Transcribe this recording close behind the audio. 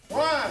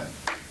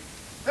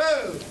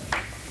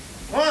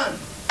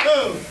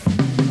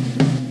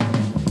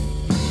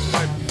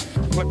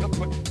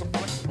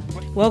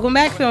Welcome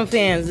back, film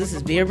fans. This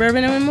is Beer,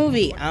 Bourbon, and a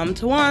Movie. I'm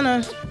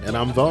Tawana. And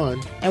I'm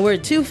Vaughn. And we're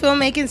two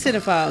filmmaking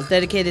cinephiles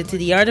dedicated to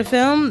the art of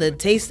film, the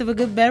taste of a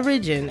good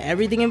beverage, and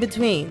everything in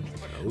between.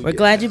 We're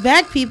glad you're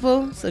back,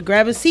 people. So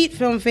grab a seat,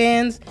 film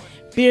fans,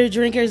 beer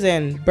drinkers,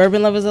 and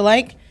bourbon lovers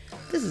alike.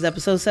 This is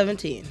episode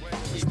 17. So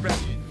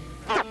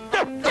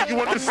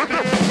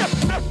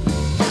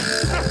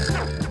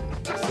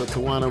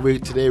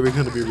Tawana, today we're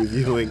going to be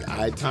reviewing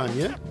I,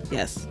 Tonya.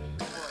 Yes.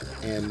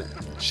 And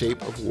Shape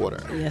of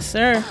Water. Yes,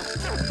 sir.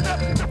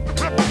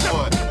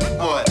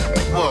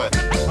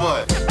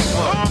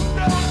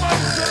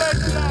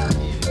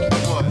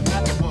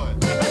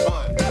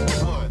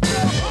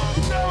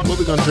 What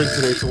we gonna drink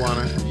today,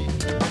 Tawana?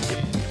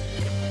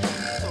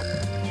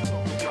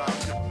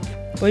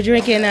 We're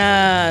drinking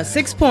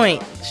 6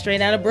 Point,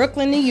 straight out of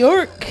Brooklyn, New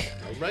York.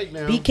 All right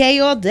now.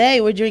 BK all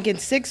day. We're drinking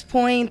 6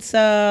 Points.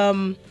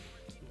 Why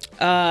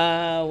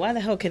the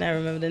hell can I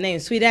remember the name?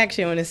 Sweet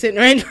Action when it's sitting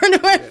right in front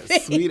of my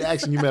face. Sweet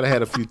Action, you might have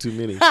had a few too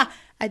many.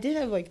 I did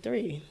have like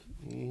 3.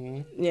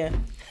 Mm-hmm. Yeah.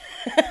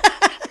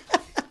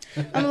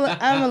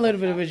 I'm a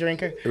little bit of a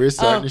drinker. We're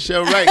starting the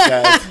show right,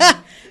 guys.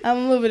 I'm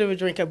a little bit of a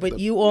drinker, but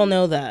you all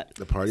know that.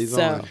 The party's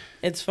so on.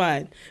 It's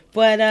fine.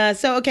 But,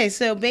 so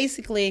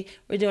basically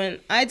we're doing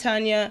I,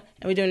 Tonya,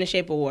 and we're doing The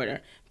Shape of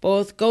Water.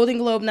 Both Golden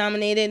Globe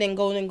nominated and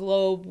Golden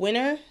Globe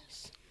winners.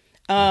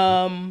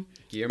 Guillermo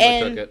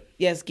took it.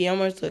 Yes,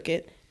 Guillermo took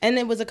it. And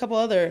there was a couple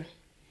other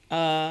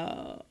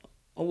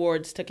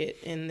awards took it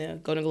in the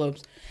Golden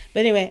Globes. But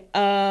anyway,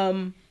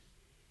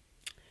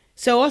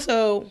 so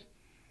also,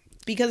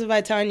 because of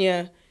I,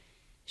 Tonya,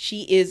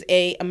 she is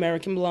a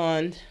American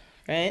blonde,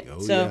 right? Oh,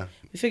 so yeah.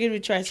 we figured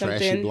we'd try something.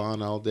 Trashy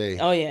blonde all day.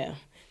 Oh, yeah.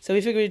 So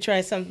we figured we'd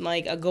try something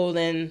like a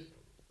golden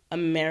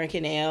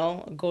American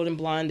ale, a golden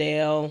blonde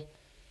ale.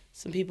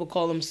 Some people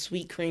call them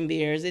sweet cream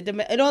beers.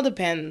 It all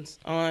depends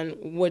on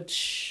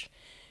which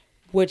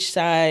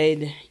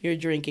side you're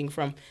drinking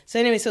from. So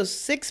anyway, so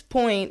 6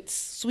 Points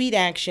Sweet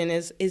Action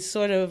is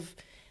sort of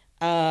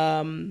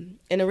an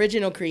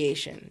original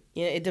creation.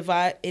 You know, it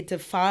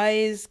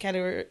defies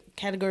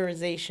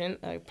categorization.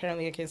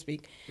 Apparently, I can't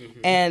speak,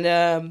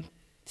 and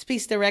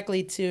speaks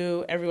directly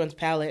to everyone's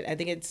palate. I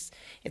think it's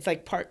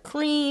like part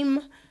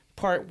cream,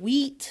 part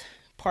wheat,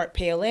 part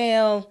pale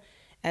ale.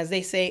 As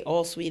they say,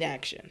 all Sweet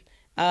Action.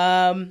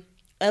 I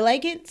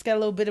like it. It's got a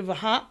little bit of a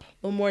hop, a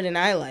little more than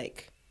I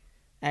like,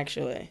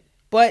 actually.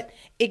 But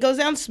it goes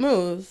down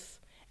smooth,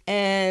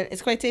 and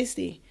it's quite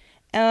tasty.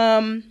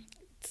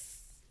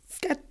 It's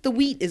got the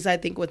wheat is, I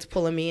think, what's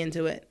pulling me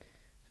into it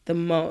the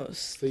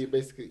most. So you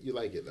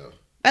like it, though?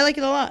 I like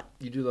it a lot.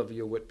 You do love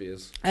your wheat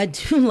beers. I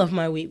do love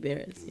my wheat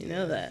beers. You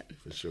know that.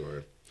 For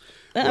sure.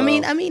 I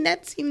mean,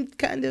 that seemed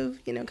kind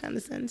of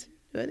condescending.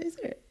 What is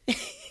it?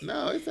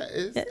 No, it's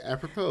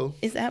apropos.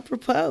 It's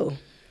apropos.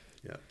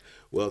 Yeah.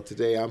 Well,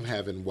 today I'm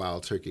having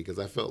wild turkey because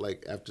I felt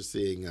like after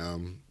seeing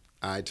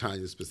I,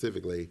 Tonya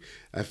specifically,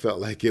 I felt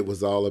like it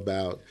was all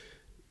about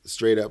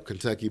straight up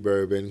Kentucky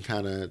bourbon,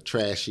 kind of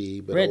trashy,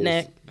 but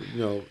redneck.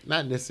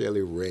 Not necessarily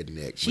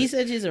redneck. She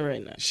said she's a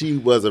redneck. She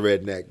was a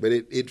redneck, but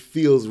it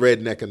feels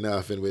redneck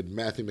enough. And with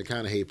Matthew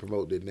McConaughey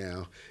promoting it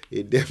now,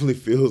 it definitely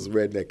feels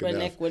redneck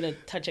enough. Redneck with a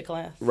touch of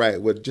class.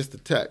 Right, with just a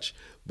touch.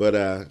 But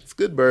it's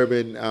good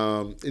bourbon.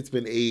 It's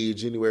been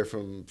aged anywhere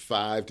from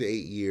 5 to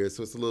 8 years,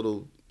 so it's a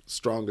little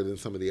stronger than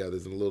some of the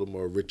others and a little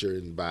more richer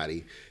in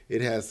body.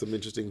 It has some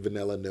interesting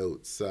vanilla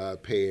notes,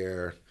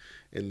 pear,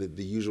 and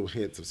the usual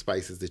hints of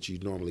spices that you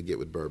normally get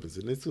with bourbons.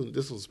 And this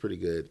one's pretty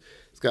good.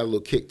 It's got a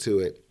little kick to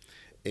it.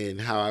 And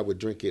how I would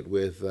drink it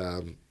with,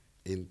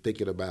 in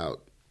thinking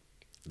about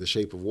The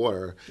Shape of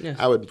Water, yes.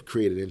 I would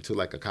create it into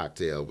like a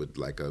cocktail with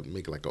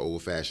make like an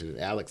old fashioned.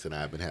 Alex and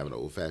I have been having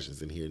old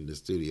fashions in here in the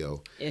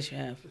studio. Yes, you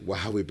have.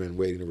 While we've been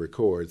waiting to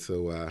record.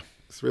 So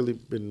it's really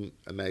been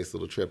a nice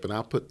little trip. And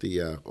I'll put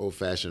the old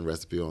fashioned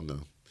recipe on the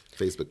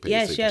Facebook page so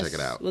you can check it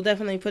out. We'll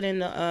definitely put in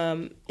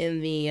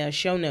the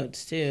show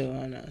notes too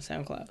on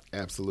SoundCloud.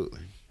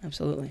 Absolutely.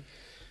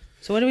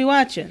 So what are we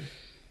watching?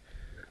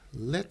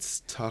 Let's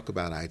talk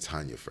about I,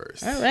 Tonya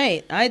first. All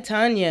right. I,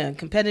 Tonya,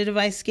 competitive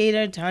ice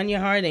skater Tonya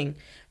Harding,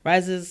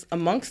 rises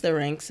amongst the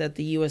ranks at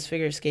the U.S.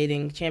 Figure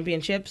Skating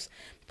Championships,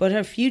 but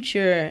her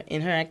future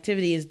in her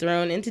activity is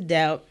thrown into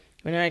doubt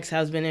when her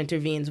ex-husband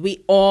intervenes.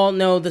 We all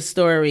know the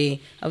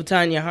story of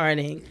Tonya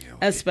Harding,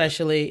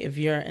 especially if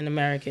you're an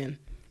American.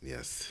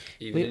 Yes.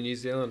 Even the New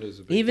Zealanders was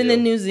a big deal. Even the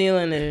New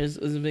Zealanders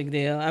was a big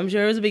deal. I'm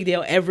sure it was a big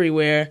deal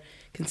everywhere,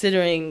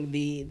 considering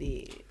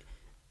the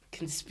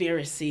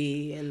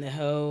conspiracy and the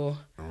whole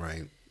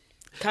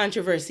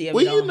controversy of it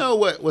all. Well, you know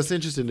what's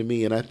interesting to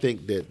me, and I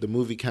think that the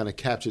movie kind of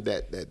captured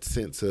that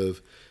sense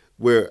of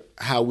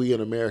how we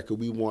in America,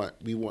 we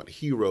want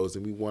heroes,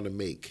 and we want to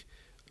make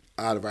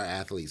out of our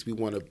athletes. We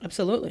want to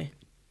absolutely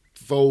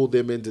fold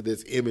them into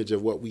this image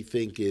of what we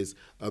think is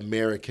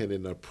American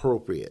and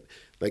appropriate.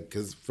 Like,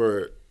 because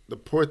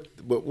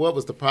what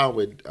was the problem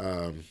with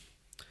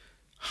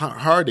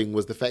Harding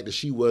was the fact that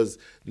she was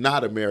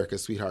not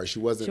America's sweetheart. She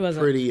wasn't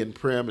pretty and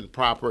prim and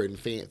proper and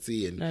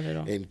fancy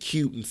and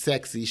cute and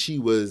sexy. She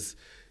was,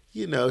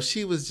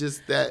 she was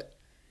just that.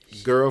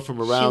 girl from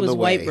around the way. She was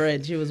white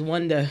bread. She was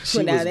Wonder She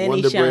without was any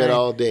Wonder shine. bread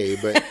all day,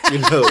 but you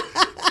know,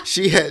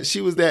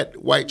 she was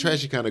that white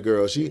trashy kind of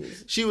girl.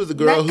 She was the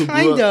girl who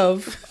kind grew up.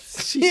 of.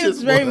 She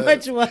just very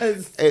much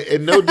was.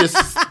 And no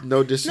disrespect.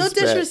 No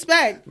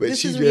disrespect. But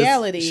this is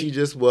reality. She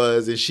just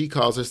was, and she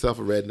calls herself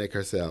a redneck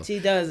herself. She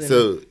doesn't.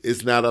 So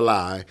it's not a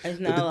lie. It's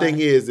but not the a thing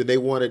lie. is, and they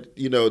wanted,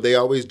 they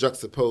always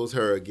juxtapose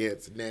her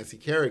against Nancy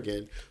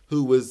Kerrigan,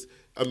 who was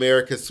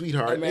America's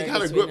sweetheart. They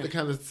kind of grew up the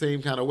kind of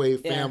same kind of way,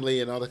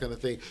 family and all that kind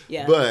of thing.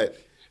 Yeah. But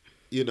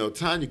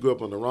Tanya grew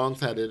up on the wrong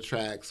side of the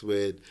tracks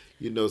with,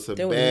 some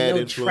bad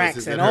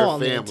influences in her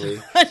family.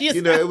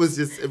 It was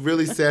just a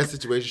really sad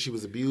situation. She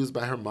was abused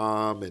by her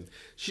mom, and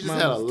she just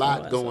had a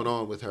lot going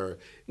on with her.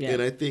 Yeah.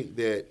 And I think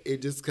that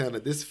it just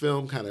this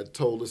film kind of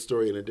told the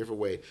story in a different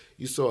way.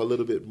 You saw a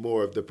little bit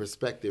more of the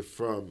perspective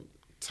from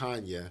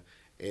Tanya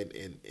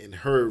and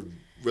her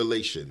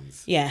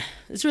relations. Yeah,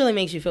 this really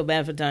makes you feel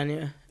bad for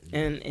Tanya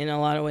in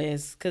a lot of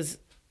ways. Because,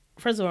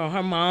 first of all,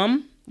 her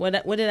mom...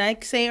 What did I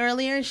say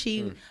earlier?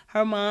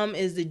 Her mom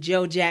is the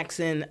Joe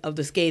Jackson of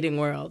the skating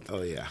world.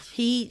 Oh yeah.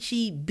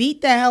 She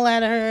beat the hell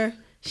out of her.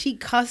 She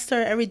cussed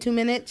her every 2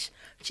 minutes.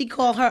 She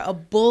called her a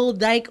bull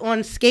dyke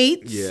on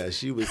skates. Yeah,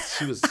 she was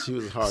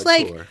hardcore. It's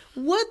like,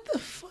 what the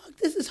fuck?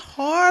 This is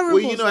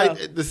horrible. Well,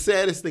 the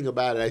saddest thing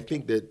about it, I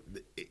think that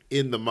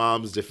in the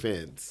mom's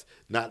defense,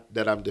 not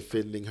that I'm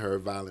defending her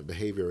violent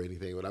behavior or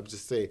anything, but I'm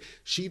just saying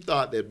she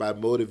thought that by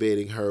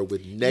motivating her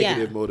with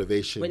negative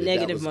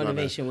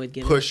motivation, would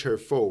push her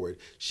forward.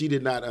 She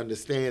did not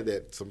understand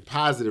that some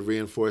positive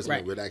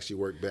reinforcement would actually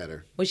work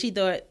better. Well, she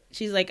thought,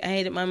 she's like, I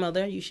hated my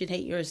mother. You should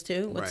hate yours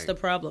too. What's the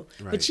problem?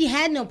 Right. But she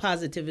had no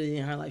positivity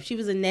in her life. She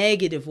was a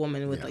negative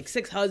woman with like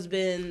 6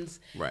 husbands,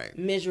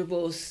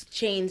 miserable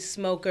chain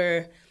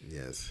smoker,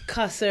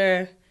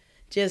 cusser.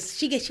 Just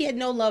she had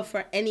no love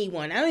for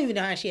anyone. I don't even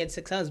know how she had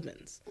 6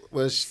 husbands.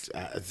 Well,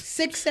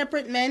 6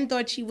 separate men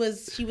thought she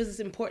was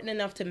important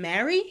enough to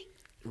marry,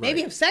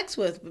 maybe have sex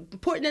with, but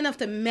important enough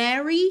to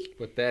marry.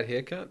 With that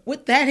haircut?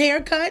 With that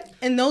haircut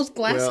and those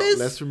glasses. Well,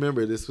 let's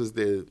remember this was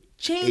the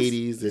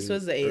 80s. This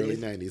was the 80s. Early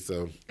 90s.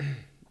 So.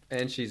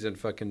 And she's in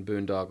fucking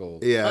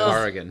Boondoggle,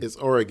 Oregon. It's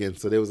Oregon,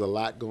 so there was a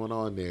lot going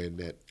on there in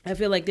that. I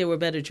feel like there were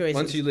better choices.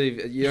 Once you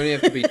leave, you only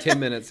have to be 10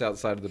 minutes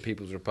outside of the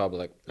People's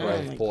Republic,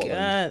 Portland.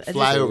 God.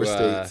 Flyover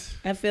states.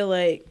 I feel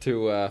like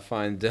to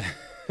find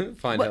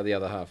how the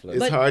other half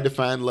lives. It's hard to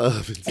find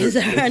love. It's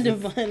hard to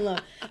find love.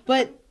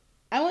 But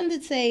I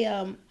wanted to say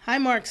high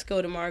marks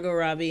go to Margot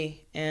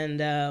Robbie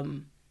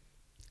and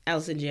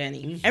Allison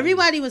Janney. Mm-hmm.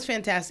 Everybody was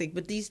fantastic,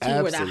 but these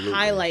two were the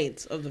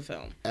highlights of the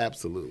film.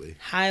 Absolutely.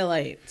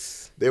 Highlights.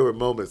 There were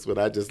moments when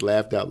I just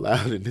laughed out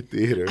loud in the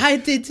theater. I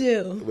did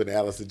too. When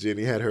Allison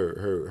Janney had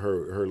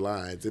her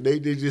lines. And they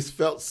just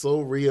felt so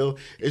real.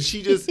 And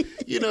she just,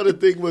 the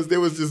thing was, there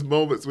was just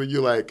moments when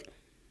you're like,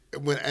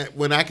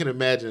 when I can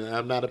imagine, and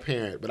I'm not a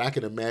parent, but I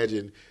can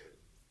imagine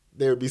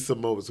there would be some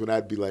moments when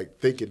I'd be like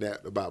thinking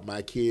that about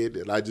my kid,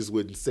 and I just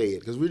wouldn't say it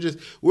because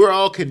we're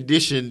all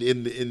conditioned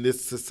in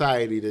this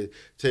society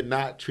to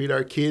not treat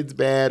our kids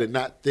bad and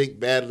not think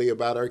badly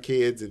about our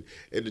kids and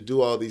to do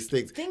all these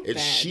things.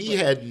 She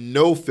had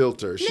no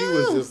filter. She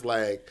was just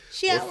like,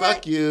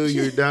 fuck you,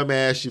 you're a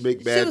dumbass, you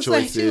make bad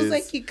choices. She was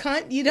like, you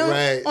cunt, you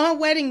don't, on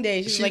wedding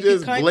day, she was like,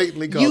 just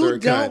blatantly called her a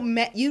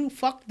cunt. You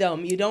fuck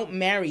dumb, you don't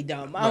marry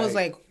dumb. I was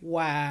like,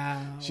 wow.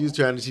 She was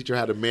trying to teach her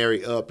how to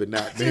marry up and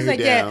not marry like,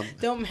 down. Yeah,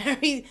 don't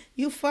marry,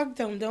 you fuck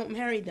them, don't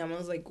marry them. I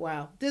was like,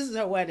 wow, this is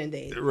her wedding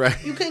day. Right.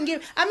 You couldn't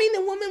give,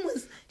 the woman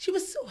she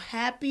was so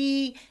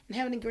happy and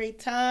having a great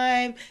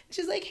time.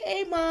 She's like,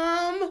 hey,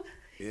 Mom,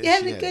 you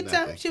having a good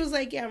time? She was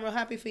like, yeah, I'm real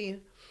happy for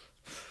you.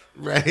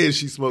 Right,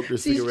 she smoked her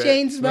cigarette. She's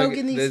chain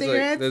smoking these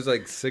cigarettes. There's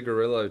like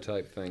cigarillo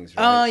type things,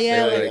 right? Oh,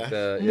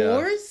 yeah.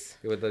 Moors?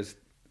 Yeah, with those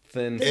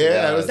thin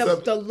cigars.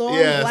 The long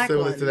black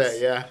ones. To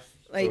that,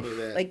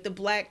 like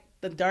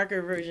the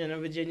darker version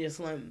of Virginia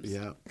Slims.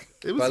 Yeah.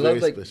 It was I love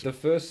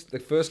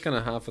the first kind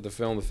of half of the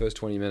film, the first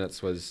 20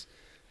 minutes was,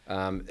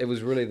 it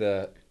was really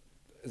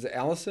is it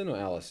Allison or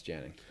Alice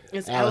Janney?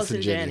 It's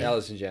Allison Janney.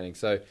 Allison Janney.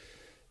 So,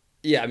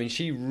 yeah,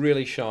 she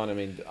really shone.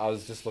 I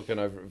was just looking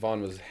over,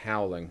 Vaughn was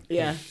howling.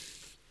 Yeah.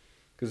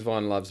 Because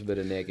Vaughn loves a bit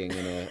of negging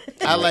in a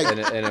I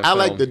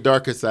like the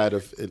darker side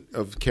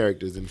of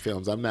characters in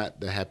films. I'm not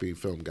the happy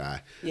film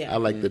guy. Yeah. I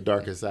like the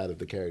darker side of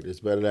the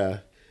characters.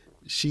 But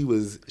she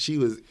was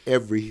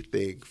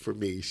everything for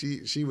me.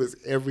 She was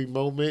every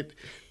moment.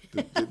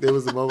 There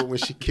was a moment when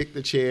she kicked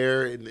the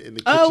chair in the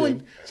kitchen. Oh,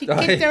 when she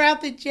kicked her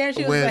out the chair.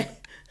 She was like,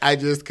 I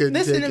just couldn't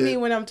listen to me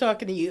when I'm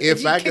talking to you.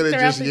 If I could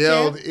have just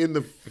yelled in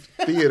the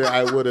theater,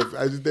 I would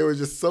have. There were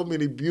just so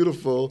many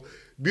beautiful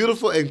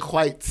and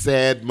quite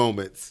sad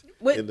moments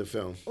in the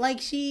film.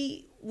 Like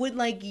she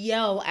would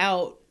yell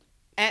out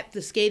at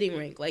the skating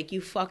rink, like, you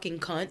fucking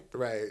cunt.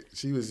 Right.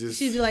 She was just...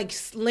 She'd be like,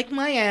 lick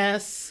my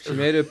ass. She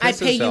made her piss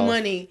herself. I pay you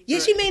money. Yeah,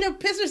 she made her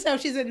piss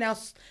herself. She said, now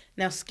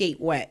skate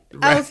wet.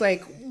 Right. I was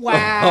like,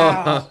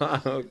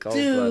 wow.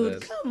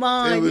 Dude, come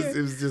on. It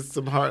was just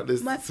some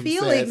heartless, my some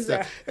feelings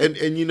sad stuff. And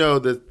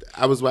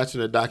I was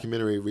watching a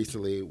documentary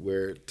recently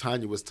where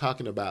Tanya was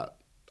talking about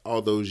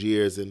all those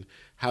years and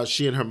how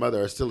she and her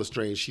mother are still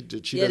estranged. She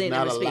does they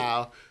not never speak.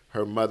 allow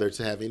her mother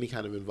to have any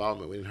kind of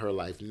involvement in her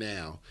life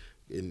now.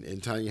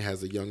 And Tanya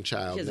has a young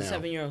child She has now. a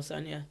 7-year-old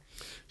son, yeah.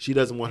 She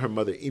doesn't want her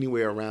mother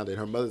anywhere around it.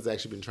 Her mother's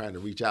actually been trying to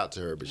reach out to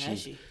her, but Has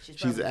she's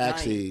probably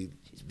actually dying.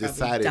 She's probably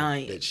decided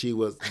dying. that she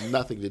was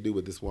nothing to do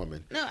with this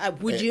woman. No,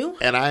 would you?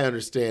 And I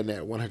understand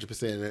that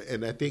 100%.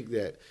 And I think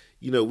that,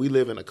 we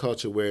live in a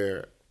culture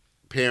where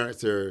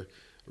parents are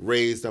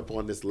raised up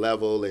on this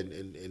level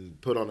and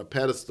put on a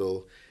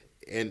pedestal.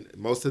 And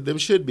most of them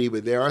should be,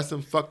 but there are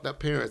some fucked up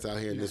parents out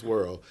here in this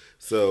world.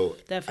 So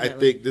Definitely. I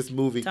think this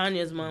movie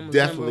Tanya's mom was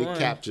definitely number one.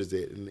 captures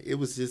it. And it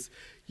was just,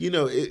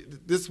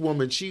 this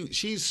woman,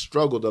 she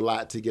struggled a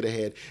lot to get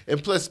ahead.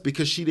 And plus,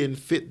 because she didn't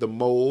fit the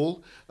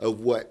mold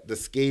of what the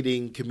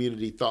skating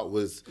community thought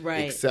was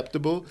Right.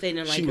 acceptable, They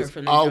didn't like she her was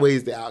from the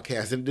always the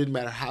outcast. And it didn't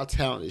matter how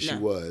talented she No.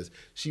 was.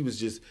 She was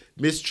just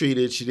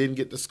mistreated. She didn't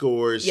get the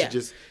scores. Yeah.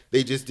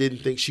 They just didn't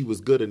think she was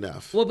good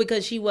enough. Well,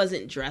 because she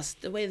wasn't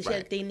dressed the way that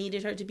Right. they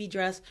needed her to be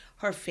dressed.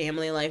 Her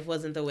family life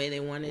wasn't the way they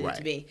wanted it to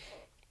Right. be.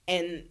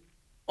 And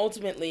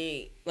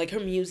ultimately, like, her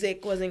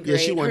music wasn't Yeah,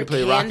 great. she wanted Her to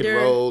play rock and candor,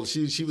 roll.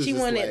 She was She just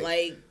wanted,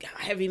 like,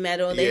 heavy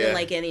metal. They Yeah. didn't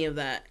like any of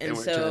that. They And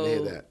weren't trying to hear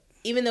so, that.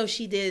 even though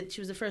she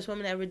was the first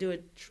woman to ever do a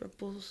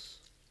triple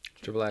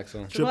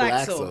Axel.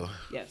 Axel.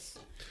 Yes.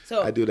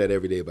 So, I do that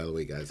every day, by the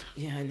way, guys.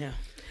 yeah, I know.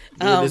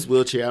 In this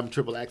wheelchair, I'm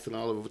triple axing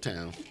all over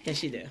town.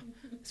 Yes, you do.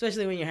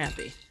 Especially when you're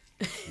happy.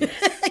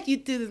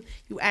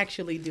 You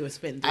actually do a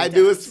spin. I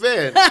do a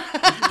spin.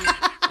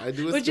 I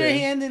do a Put spin. your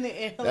hand in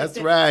the air. That's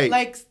like right.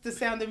 Like the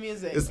Sound of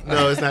Music.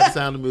 No, it's not the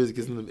Sound of Music.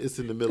 It's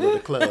in the middle of the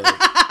club.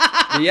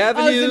 The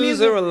avenues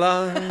music. are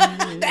aligned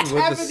with the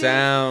avenues.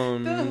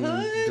 sound The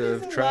hood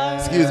of is trap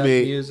Excuse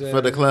me, music.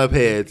 for the club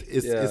heads,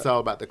 it's Yeah. all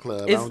about the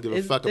club. I don't give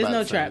a fuck there's about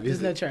no the Sound trap. of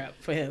There's Music. no trap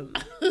for him.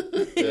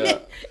 Yeah.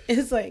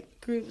 It's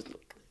like groups.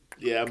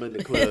 Yeah, I'm in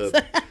the club.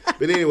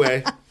 But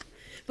anyway,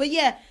 But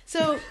yeah,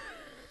 so.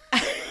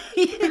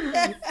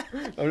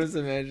 I'm just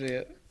imagining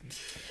it.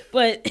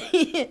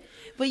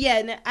 But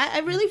yeah, no, I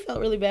really felt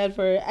really bad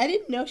for her. I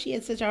didn't know she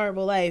had such a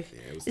horrible life.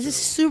 Yeah, it was It's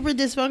just super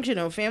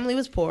dysfunctional. Family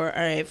was poor.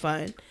 All right,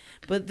 fine.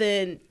 But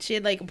then she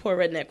had like a poor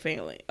redneck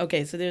family.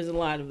 Okay, so there's a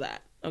lot of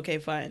that. Okay,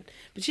 fine.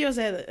 But she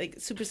also had like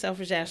super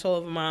selfish asshole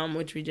of a mom,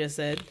 which we just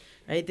said,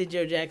 right? The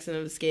Joe Jackson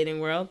of the skating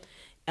world.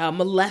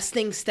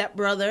 Molesting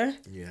stepbrother.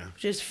 yeah.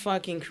 Just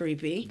fucking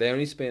creepy. They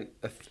only spent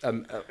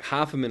a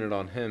half a minute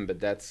on him, but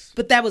that's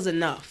But that was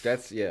enough.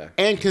 yeah.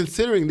 And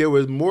considering there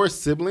was more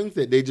siblings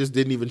that they just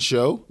didn't even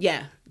show.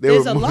 Yeah. There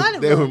There's were a more- lot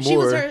of there them. were She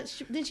was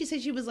more. didn't she say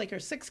she was like her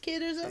sixth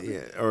kid or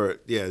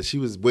something? She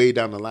was way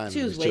down the line. She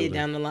in was his way children.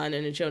 down the line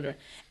in the children.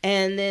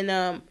 And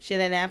then she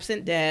had an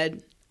absent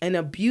dad, an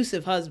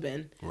abusive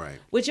husband. Right.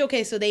 Which,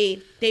 okay, so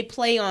they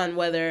play on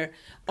whether,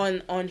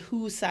 on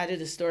whose side of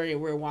the story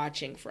we're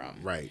watching from.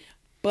 Right.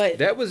 But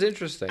That was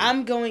interesting.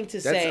 I'm going to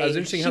say. It was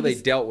interesting she how they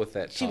was- dealt with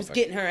that topic. She was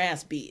getting her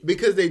ass beat.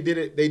 Because they did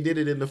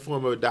it in the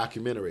form of a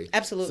documentary.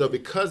 Absolutely. So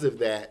because of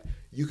that,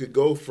 you could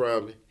go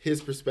from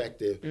his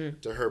perspective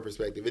to her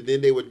perspective. And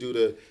then they would do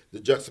the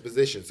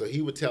juxtaposition. So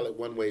he would tell it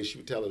one way, she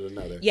would tell it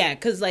another. Yeah,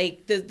 because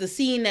like the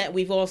scene that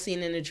we've all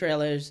seen in the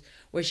trailers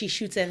where she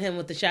shoots at him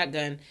with the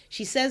shotgun,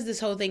 she says this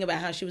whole thing about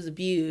how she was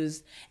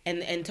abused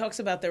and talks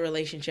about their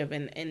relationship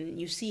and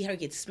you see her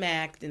get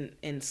smacked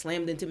and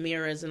slammed into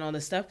mirrors and all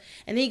this stuff.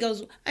 And he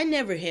goes, I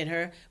never hit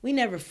her. We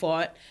never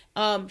fought.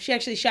 She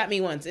actually shot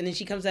me once. And then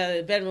she comes out of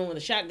the bedroom with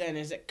a shotgun and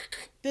is like,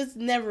 this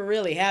never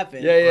really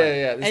happened. Yeah.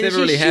 This And never she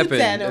really shoots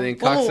happened. at him, And then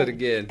cocks boom. it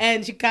again.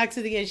 And she cocks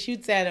it again,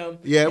 shoots at him.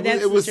 Yeah, And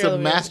that's it was the trailer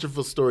some we have.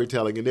 masterful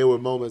storytelling, and there were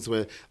moments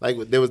when, like,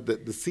 there was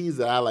the scenes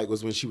that I like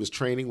was when she was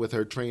training with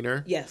her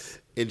trainer, Yes.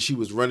 and she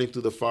was running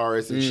through the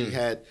forest, and she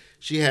had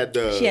She had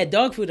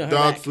dog food on her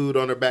dog back. food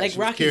on her back. Like She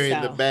was Rocky carrying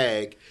style. the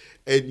bag,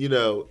 and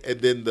and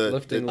then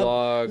Lifting the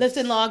logs.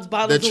 Lifting logs, the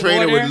bottles of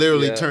trainer water. would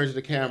literally Yeah. turn to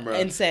the camera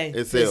And say,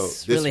 "Oh,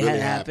 "This really had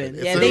happened."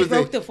 And Yeah, so they it was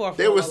broke the fourth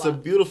There wall was a some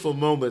lot. beautiful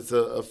moments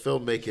of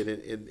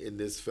filmmaking in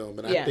this film,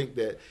 and Yeah. I think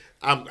that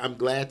I'm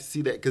glad to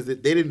see that because they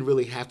didn't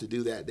really have to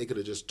do that. They could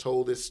have just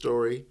told this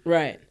story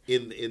Right.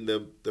 in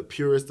the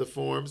purest of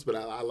forms, but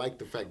I like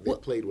the fact they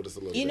played with us a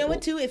little bit. You know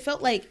what too? It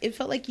felt like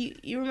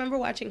you remember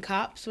watching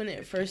Cops when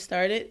it first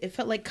started? It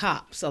felt like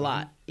Cops a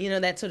lot. You know,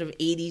 that sort of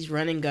 80s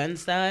run and gun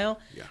style.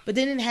 Yeah. But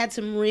then it had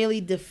some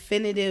really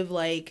definitive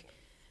like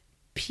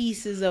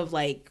pieces of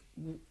like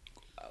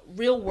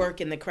real work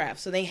in the craft.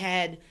 So they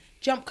had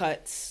jump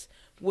cuts,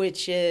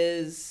 which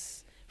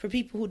is for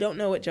people who don't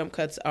know what jump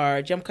cuts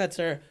are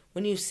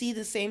when you see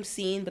the same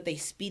scene but they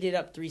speed it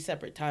up 3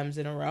 separate times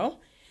in a row.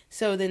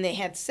 So then they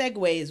had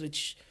segues,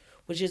 which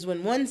is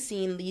when one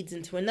scene leads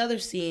into another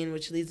scene,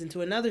 which leads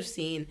into another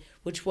scene,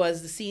 which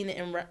was the scene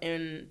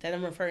that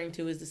I'm referring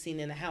to is the scene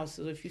in the house.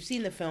 So if you've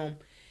seen the film,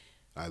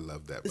 I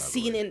love that. the by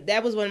scene the way.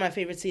 that was one of my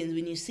favorite scenes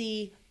when you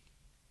see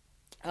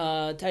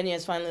Tanya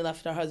has finally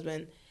left her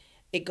husband.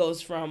 It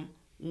goes from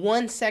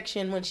one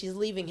section when she's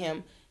leaving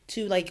him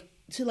to like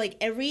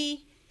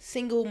every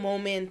single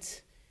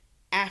moment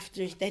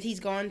after that he's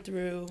gone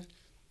through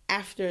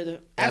after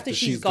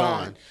she's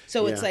gone.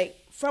 So it's Yeah. like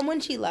from when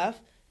she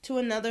left to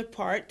another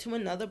part,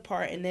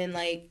 and then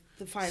like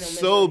the final.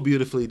 So misery.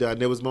 beautifully done.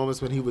 There was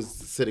moments when he was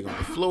sitting on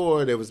the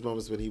floor. There was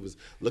moments when he was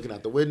looking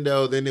out the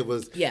window. Then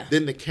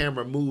then the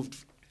camera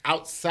moved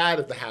outside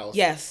of the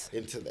house,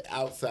 into the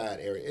outside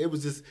area. It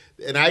was just,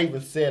 and I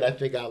even said, I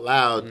think out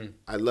loud,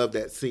 I love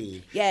that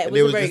scene. Yeah, and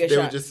was a very good shot.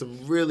 There were just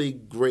some really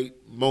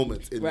great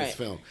moments in this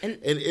film, and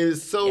it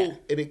is so,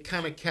 and it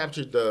kind of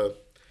captured the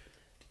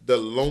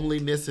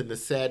loneliness and the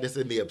sadness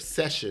and the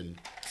obsession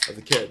of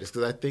the characters.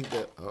 Because I think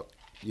that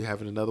you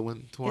having another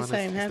one, Tawana? Yes, I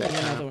am having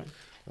another one.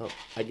 Oh,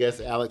 I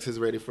guess Alex is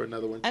ready for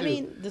another one too. I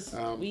mean,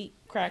 we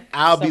crack.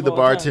 I'll be the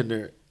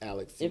bartender,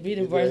 Alex. You'll be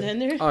the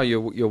bartender. Oh,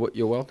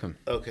 you're welcome.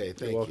 Okay,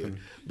 thank you.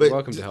 But you're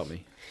welcome to help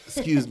me.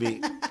 Excuse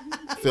me,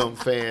 film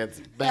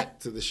fans. Back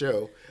to the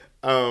show.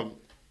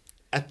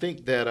 I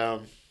think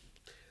that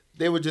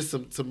there were just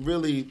some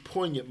really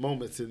poignant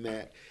moments in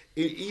that.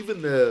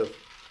 Even the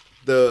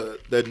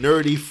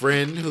nerdy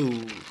friend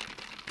who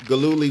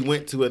Galooly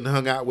went to and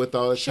hung out with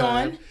all the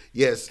time.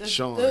 Yes,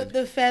 Sean.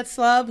 The fat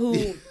slob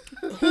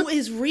who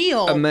is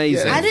real.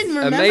 Amazing. I didn't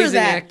remember Amazing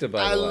that. actor,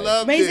 by the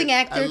way. Amazing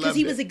actor, because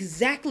he was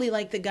exactly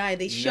like the guy.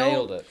 They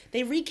Nailed it.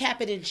 They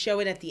recap it and show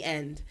it at the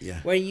end,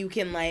 where you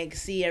can like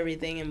see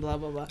everything and blah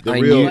blah blah.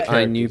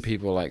 I knew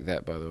people like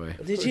that, by the way.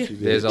 Did you?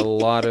 There's a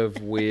lot of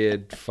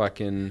weird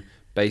fucking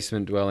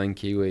basement dwelling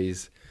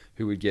Kiwis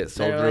who would get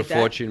Soldier of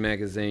Fortune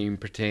magazine,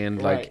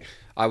 pretend like.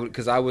 I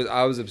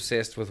was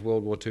obsessed with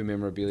World War II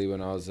memorabilia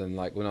when I was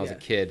a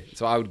kid.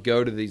 So I would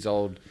go to these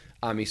old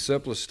army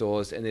surplus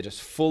stores, and they're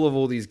just full of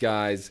all these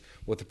guys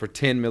with a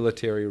pretend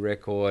military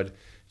record,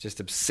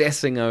 just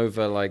obsessing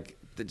over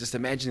just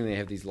imagining they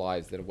have these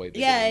lives that are way bigger.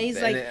 Yeah,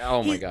 he's like,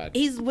 oh my god.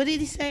 He's what did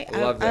he say?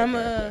 I'm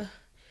a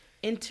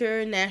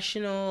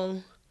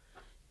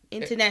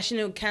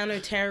international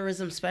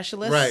counterterrorism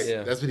specialist.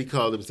 Right, that's what he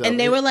called himself. And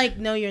they were like,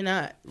 "No, you're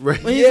not."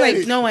 Right. When he's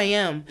like, "No, I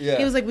am." Yeah.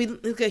 He was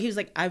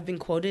like, "I've been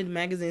quoted in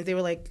magazines." They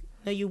were like,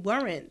 "No, you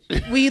weren't."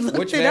 We looked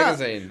Which it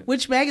magazine? up.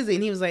 Which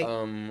magazine? He was like,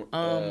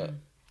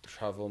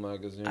 Travel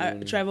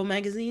magazine. Travel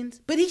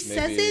magazines. But he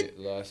says it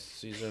last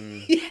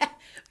season. Yeah,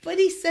 but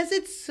he says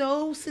it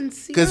so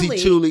sincerely.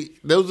 Because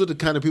those are the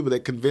kind of people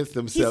that convince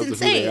themselves of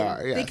who they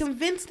are. Yes. They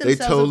convince themselves.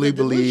 They totally of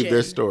the believe delusion.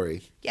 their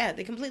story. Yeah,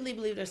 they completely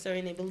believe their story,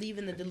 and they believe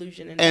in the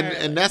delusion.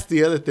 And that's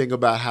the other thing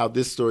about how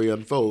this story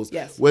unfolds.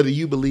 Yes. Whether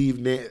you believe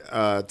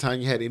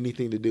Tanya had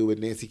anything to do with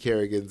Nancy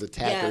Kerrigan's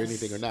attack or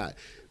anything or not,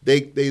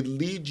 they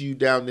lead you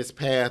down this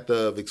path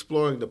of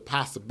exploring the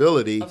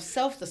possibility of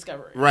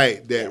self-discovery.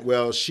 Right.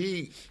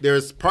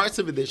 There's parts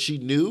of it that she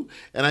knew,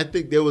 and I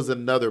think there was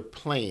another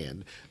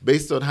plan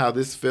based on how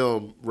this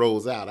film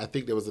rolls out. I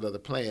think there was another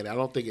plan. I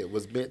don't think it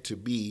was meant to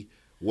be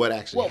what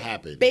actually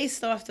happened.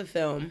 Based off the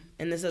film,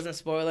 and this doesn't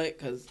spoil it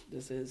because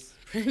this is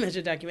pretty much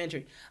a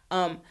documentary.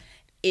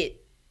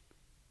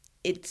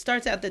 It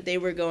starts out that they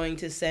were going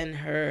to send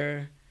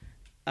her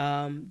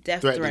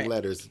death threatening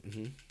letters.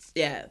 Mm-hmm.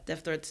 Yeah,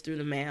 death threats through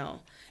the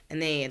mail,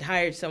 and they had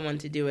hired someone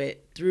to do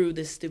it through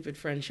this stupid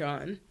friend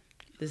Sean,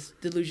 this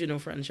delusional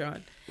friend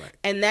Sean. Right.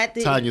 And that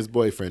Tanya's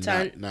boyfriend,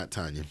 not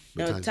Tanya.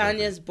 No,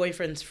 Tanya's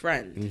boyfriend's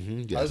friend.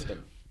 Mm-hmm, yes.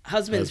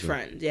 Husband's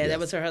friend. Yeah, that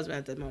was her husband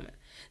at the moment.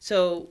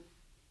 So.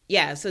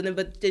 Yeah,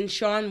 but then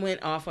Sean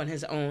went off on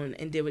his own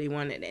and did what he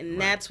wanted,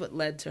 and that's what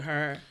led to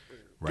her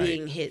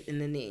being hit in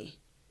the knee.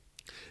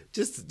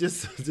 Just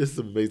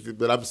amazing.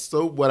 But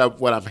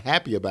what I'm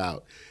happy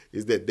about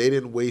is that they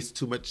didn't waste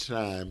too much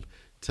time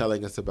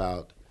telling us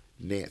about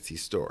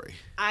Nancy's story.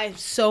 I'm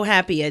so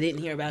happy I didn't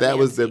hear about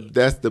Nancy.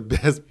 That's the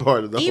best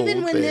part of the whole thing.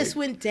 Even when this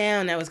went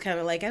down, I was kind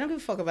of like, I don't give a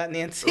fuck about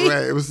Nancy.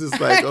 Right. It was just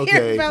like,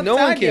 okay. No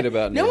one cared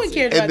about Nancy. No one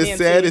cared about Nancy. And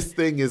the saddest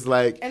thing is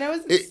like, and I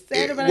was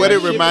sad about what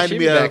it reminded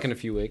me of. Back in a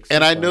few weeks.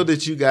 And I know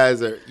that you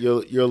guys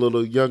you're a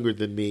little younger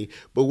than me,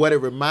 but what it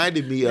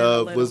reminded me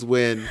of was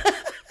when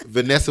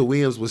Vanessa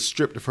Williams was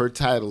stripped of her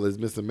title as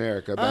Miss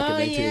America back in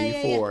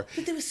 1984. Yeah.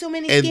 But there was so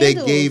many and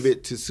scandals. They gave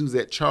it to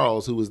Suzette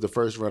Charles, who was the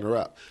first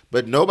runner-up.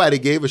 But nobody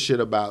gave a shit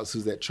about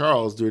Suzette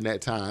Charles during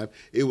that time.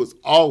 It was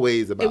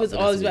always about Vanessa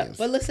Williams.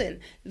 But listen,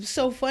 it was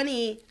so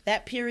funny.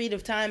 That period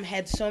of time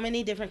had so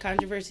many different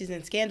controversies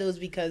and scandals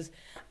because,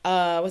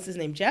 what's his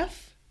name,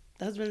 Jeff?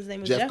 The husband's name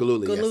was Jeff?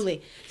 Galooly.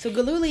 Galooly. Yes. So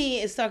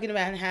Galooly is talking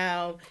about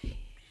how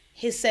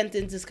his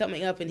sentence is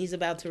coming up and he's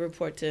about to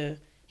report to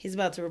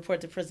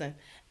prison.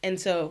 And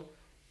so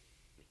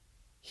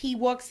he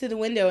walks to the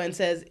window and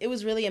says, it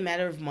was really a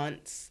matter of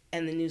months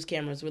and the news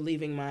cameras were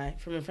leaving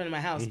from in front of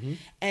my house. Mm-hmm.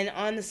 And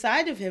on the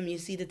side of him, you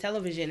see the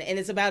television and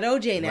it's about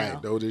OJ now.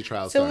 Right, the OJ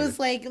trial So started. it was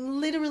like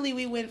literally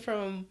we went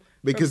from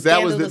because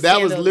that was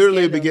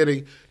literally the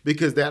beginning.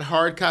 Because that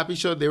hard copy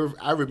show,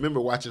 I remember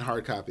watching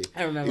hard copy.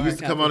 I remember. It used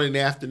to come on in the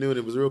afternoon.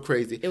 It was real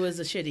crazy. It was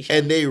a shitty show,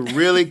 and they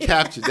really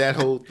captured that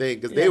whole thing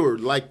because they were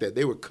like that.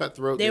 They were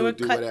cutthroat. They were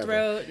do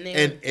cutthroat,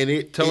 whatever.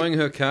 And towing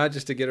her car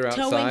just to get her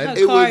outside. Towing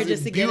her car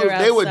just to get her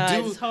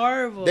outside. It's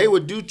horrible. They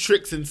would do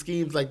tricks and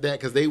schemes like that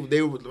because they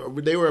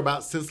were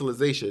about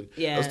sensationalization.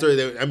 Yeah. A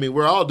story I mean,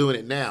 we're all doing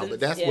it now, but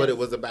that's what it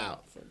was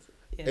about.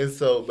 Yes. And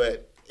so,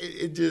 but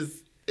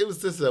it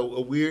was just a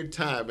weird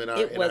time in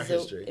our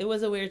history. It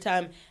was a weird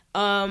time.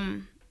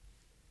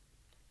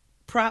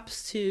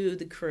 props to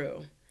the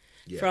crew.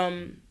 Yeah.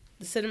 From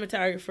the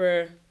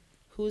cinematographer,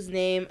 whose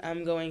name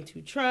I'm going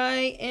to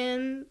try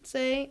and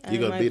say.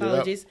 You're going to beat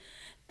apologies.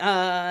 It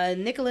up?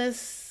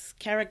 Nicholas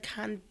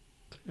Karakatsanis.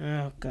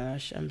 Oh,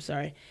 gosh. I'm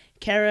sorry.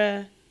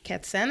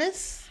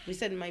 Karakatsanis? We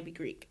said it might be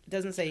Greek. It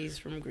doesn't say he's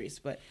from Greece.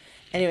 But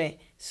anyway,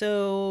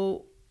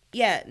 so,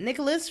 yeah,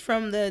 Nicholas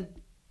from the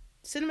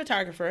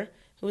cinematographer,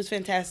 who was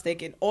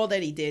fantastic in all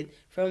that he did,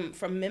 from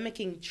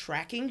mimicking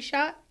tracking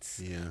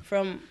shots. Yeah.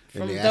 From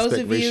those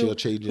of you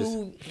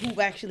who've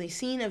actually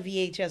seen a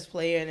VHS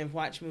player and have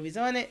watched movies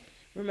on it,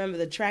 remember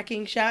the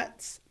tracking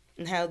shots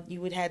and how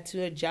you would have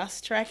to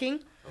adjust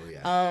tracking. Oh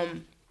yeah.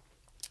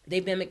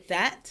 They mimicked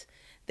that.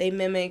 They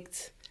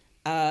mimicked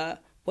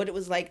what it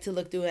was like to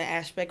look through an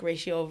aspect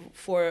ratio of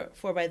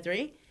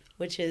 4:3,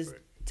 which is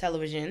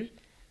television.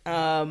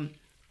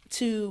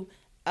 To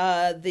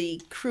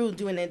the crew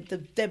doing it,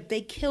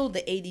 they killed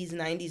the 80s,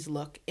 90s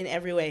look in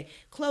every way.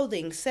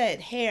 Clothing, set,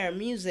 hair,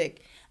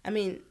 music. I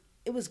mean,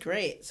 it was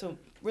great. So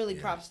really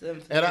props to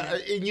them.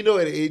 And you know,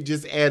 it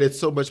just added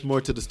so much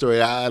more to the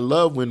story. I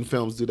love when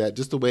films do that,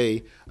 just the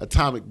way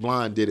Atomic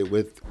Blonde did it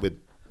with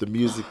the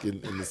music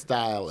and the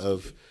style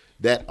of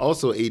that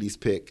also 80s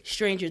pick.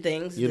 Stranger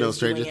Things. You know,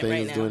 Stranger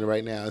Things is doing it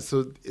right now.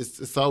 So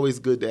it's always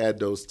good to add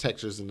those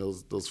textures and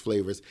those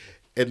flavors.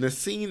 And the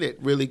scene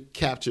that really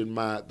captured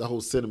the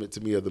whole sentiment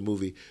to me of the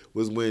movie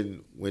was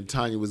when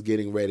Tanya was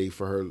getting ready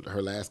for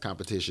her last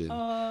competition.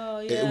 Oh,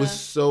 yeah. It was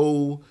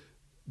so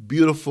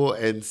beautiful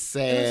and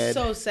sad. It was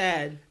so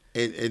sad.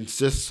 And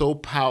just so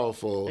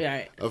powerful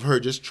of her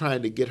just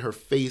trying to get her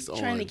face on.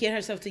 Trying to get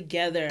herself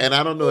together. And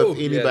I don't know if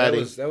anybody...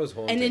 Yeah, that was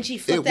haunting. And then she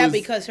flipped out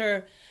because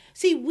her...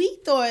 See, we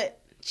thought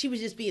she was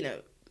just being a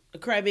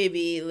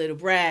crybaby little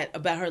brat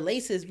about her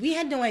laces. We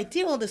had no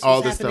idea all this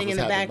was happening in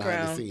the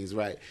background. Behind the scenes,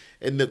 right.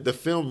 And the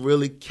film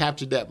really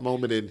captured that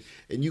moment,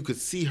 and you could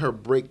see her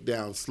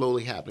breakdown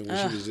slowly happening.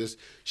 When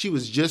she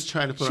was just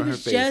trying to put on her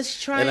face. She was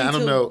just trying I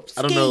don't know.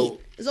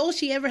 It's all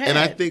she ever had. And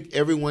I think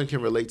everyone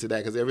can relate to that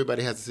because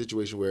everybody has a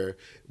situation where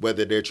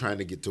whether they're trying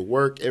to get to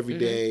work every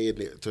day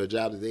and to a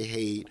job that they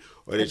hate,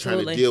 or they're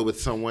trying to deal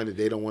with someone that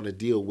they don't want to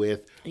deal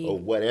with, or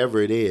whatever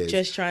it is.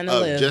 Just trying to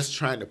live. Just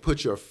trying to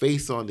put your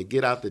face on to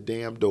get out the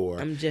damn door.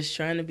 I'm just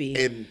trying to be.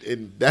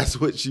 And that's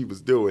what she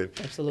was doing.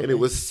 Absolutely. And it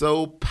was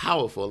so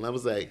powerful. And I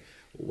was like,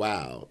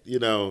 wow, you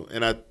know.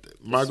 And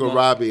Margot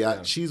Robbie,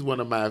 she's one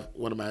of my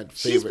favorite.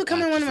 She's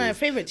becoming one of my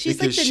favorites.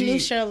 She's like the new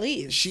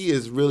Charlize. She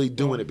is really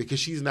doing it because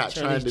she's not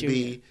trying to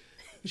be.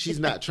 She's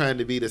not trying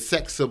to be the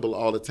sex symbol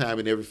all the time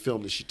in every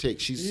film that she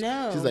takes. She's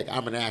like,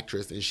 I'm an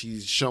actress, and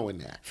she's showing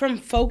that. From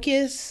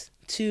Focus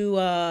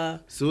to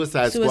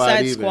Suicide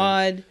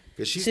Squad.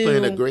 Because she's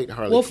playing a great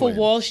Harley Wolf Quinn. of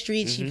Wall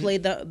Street. She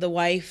played the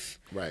wife.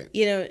 Right.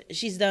 You know,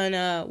 she's done.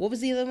 What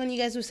was the other one you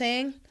guys were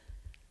saying?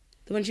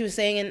 The one she was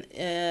saying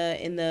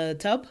in the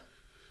tub.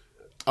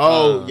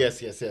 Oh yes.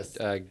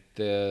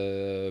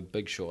 The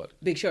Big Short.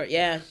 Big Short,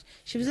 yeah.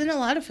 She was in a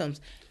lot of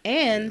films,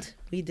 and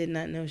we did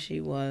not know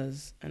she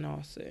was an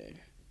Aussie.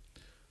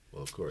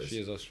 Well, of course. She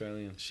is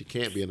Australian. She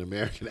can't be an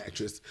American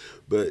actress,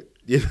 but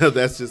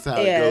that's just how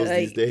it goes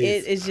these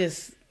days. It's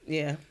just,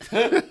 yeah.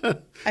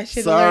 America. I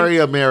should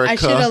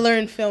have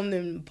learned filmed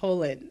in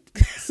Poland.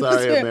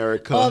 Sorry,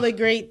 America. All the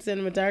great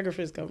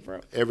cinematographers come from.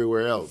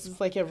 Everywhere else.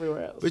 It's like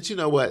everywhere else. But you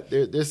know what?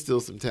 There's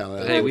still some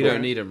talent. Hey, we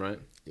don't need them, right?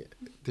 Yeah,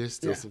 there's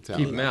still some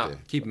talent.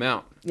 Keep them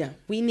out. Yeah,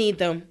 we need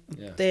them.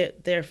 Yeah.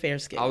 They're fair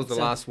skinned. I was the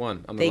last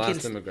one. I'm the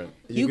last immigrant.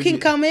 You can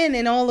come in,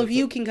 and all of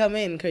you can come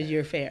in because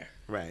you're fair.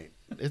 Right.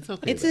 It's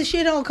okay. It's the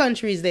shithole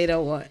countries they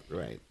don't want.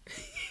 Right.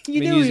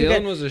 New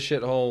Zealand was a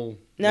shithole.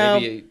 No,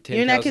 maybe 10,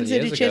 you're not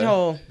considered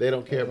shithole. They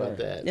don't care about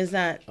that. It's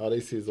not. All they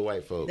see is the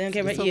white folks. They don't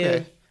care about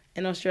you.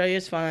 And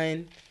Australia's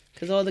fine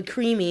because all the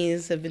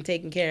creamies have been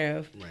taken care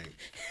of.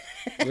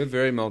 Right. We're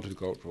very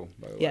multicultural,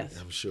 by the way. Yes,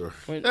 I'm sure.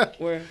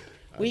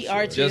 We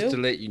are too. Just to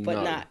let you know,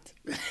 but not.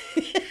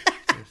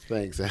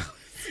 Thanks, Alex.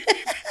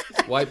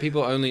 White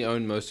people only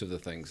own most of the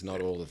things,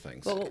 not all the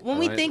things. Well, when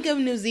we think of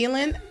New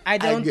Zealand, I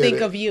don't think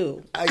of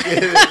you. I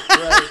get it.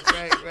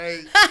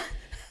 Right.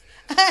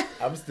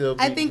 I'm still.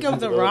 I think of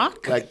The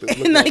Rock. Like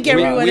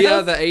everyone we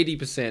else. are the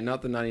 80%,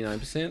 not the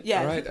 99%.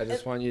 Yeah. All right. I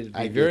just want you to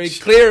be very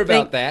clear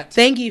about that.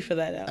 Thank you for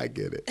that, Alex. I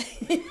get it.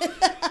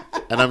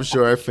 And I'm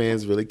sure our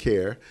fans really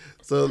care.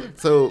 So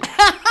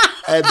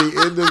at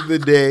the end of the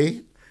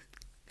day,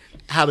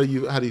 how do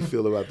you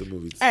feel about the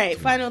movie? All right,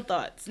 final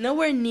thoughts.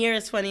 Nowhere near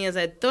as funny as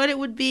I thought it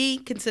would be,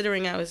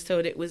 considering I was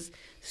told it was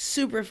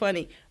super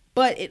funny.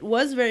 But it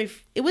was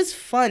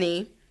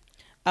funny.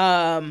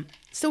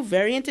 Still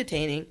very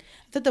entertaining.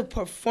 I thought the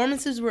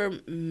performances were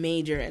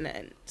major,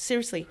 and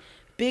seriously,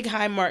 big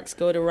high marks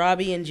go to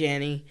Robbie and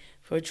Janny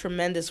for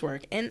tremendous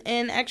work, and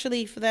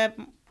actually for that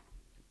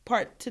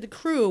part to the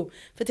crew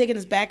for taking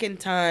us back in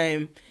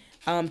time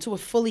to a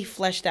fully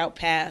fleshed out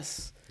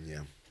past.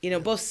 Yeah. You know,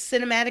 both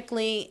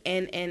cinematically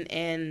and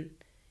in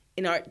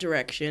art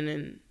direction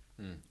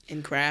and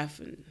in craft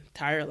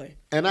entirely.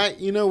 And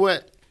you know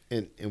what?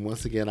 And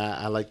once again,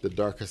 I like the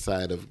darker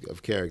side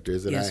of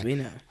characters. And yes, we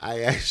know.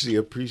 I actually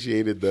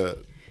appreciated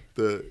the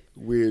the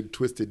weird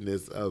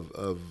twistedness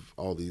of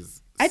all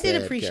these. I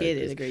did appreciate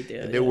it a great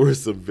deal. And there were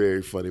some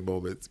very funny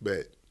moments,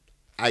 but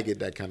I get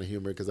that kind of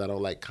humor because I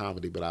don't like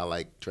comedy, but I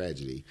like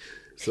tragedy.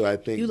 So I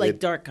think you like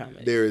dark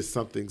comedy. There is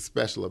something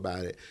special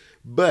about it.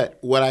 But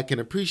what I can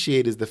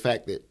appreciate is the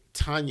fact that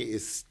Tanya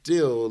is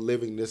still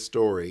living this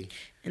story.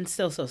 And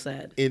still so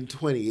sad. In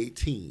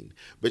 2018.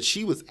 But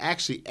she was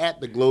actually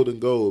at the Golden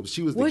Globes.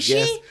 She was the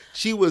guest.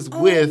 She was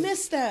with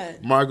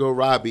Margot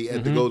Robbie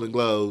at the Golden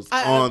Globes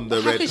on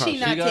the red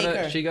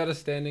carpet. She got a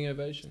standing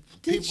ovation.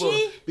 Did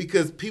she?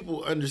 Because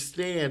people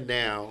understand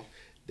now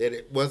that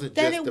it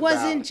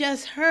wasn't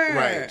just her.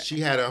 Right.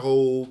 She had a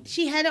whole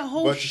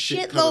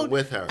shitload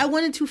with her. I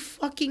wanted to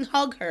fucking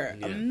hug her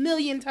a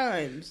million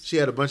times. She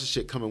had a bunch of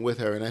shit coming with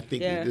her, and I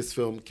think that this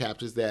film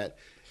captures that.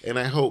 And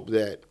I hope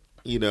that,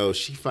 you know,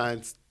 she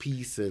finds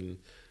peace and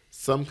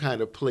some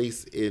kind of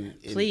place in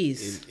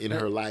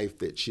her life,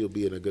 that she'll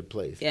be in a good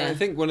place. Yeah. I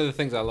think one of the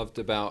things I loved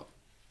about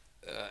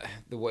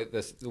the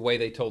way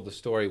they told the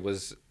story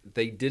was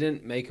they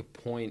didn't make a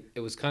point.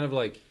 It was kind of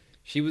like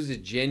she was a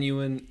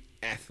genuine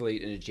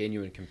athlete and a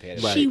genuine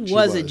competitor. Right. She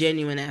was a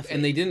genuine athlete,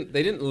 and they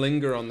didn't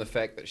linger on the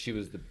fact that she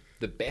was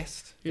the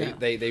best. No.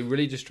 They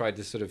really just tried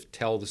to sort of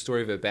tell the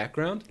story of her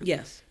background.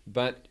 Yes,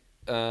 but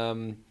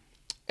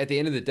at the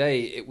end of the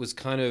day, it was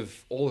kind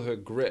of all her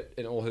grit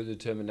and all her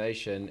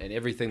determination and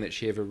everything that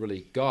she ever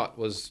really got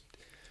was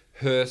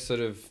her sort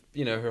of,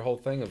 you know, her whole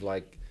thing of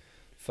like,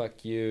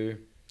 fuck you.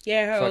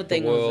 Yeah, her whole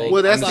thing was like,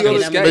 well, that's the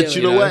only. But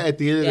you know what? At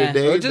the end of the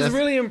day, which is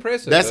really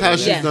impressive. That's how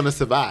she's gonna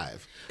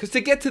survive. Because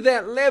to get to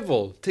that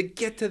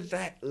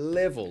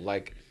level,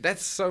 like,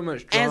 that's so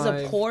much drive. As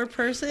a poor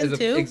person,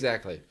 too?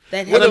 Exactly.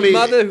 That with a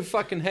mother who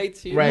fucking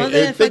hates you. Right.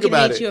 Mother that fucking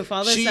hates you, a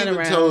father's she not even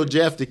around. told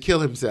Jeff to kill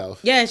himself.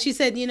 Yeah, she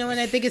said, you know what,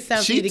 I think it's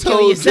time for you to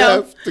kill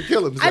yourself. Jeff to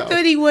kill himself. I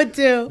thought he would,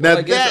 too. Now,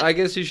 I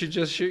guess you should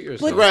just shoot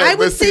yourself. But I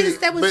would say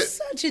that was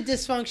such a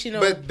dysfunctional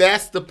But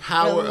that's the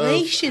power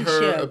relationship.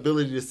 of her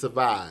ability to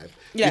survive.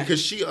 Yeah. Because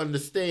she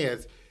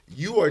understands,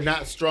 you are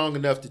not strong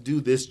enough to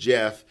do this,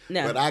 Jeff,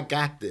 but I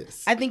got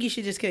this. I think you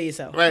should just kill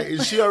yourself. Right.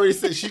 And she already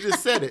said, she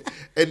just said it.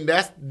 And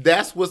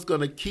that's what's going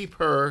to keep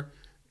her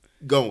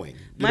going.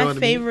 One of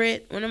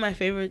my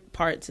favorite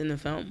parts in the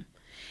film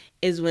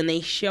is when they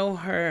show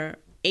her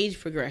age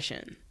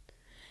progression.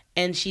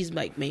 And she's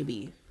like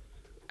maybe,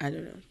 I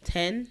don't know,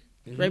 10,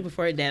 right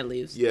before her dad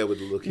leaves. Yeah, with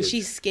the little kids. And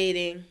she's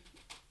skating.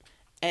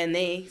 And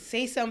they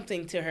say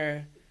something to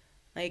her.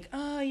 Like,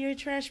 oh, you're a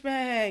trash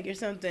bag or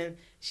something.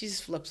 She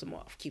just flips them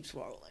off, keeps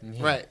swallowing.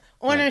 Right.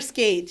 On her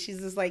skate, she's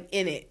just like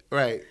in it.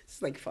 Right. It's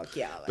like, fuck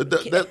y'all. But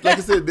like I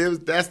said,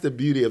 that's the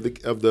beauty of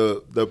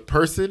the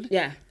person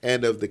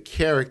and of the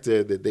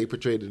character that they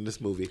portrayed in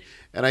this movie.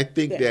 And I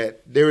think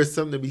that there is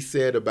something to be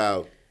said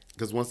about,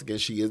 because once again,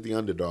 she is the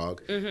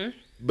underdog. Mm-hmm.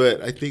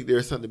 But I think there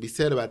is something to be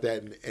said about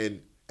that.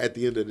 And at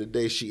the end of the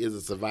day, she is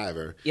a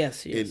survivor.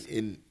 Yes, she is.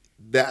 And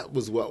that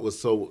was what was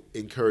so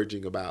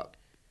encouraging about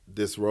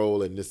this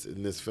role and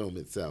this film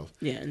itself.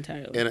 Yeah,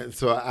 entirely. And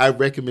so I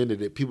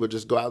recommended it. People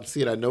just go out and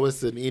see it. I know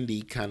it's an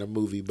indie kind of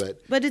movie,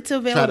 but it's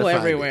available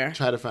everywhere.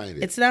 Try to find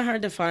it. It's not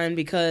hard to find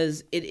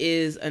because it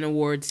is an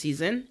award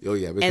season. Oh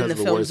yeah, because and the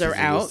films are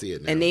out,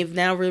 and they've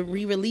now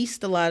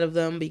re-released a lot of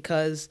them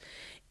because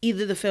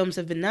either the films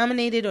have been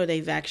nominated or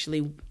they've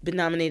actually been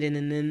nominated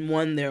and then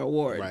won their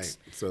awards.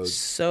 Right.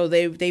 So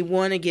they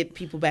want to get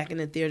people back in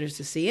the theaters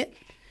to see it.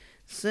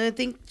 So I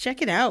think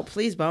check it out,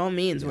 please, by all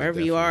means, wherever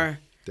you are.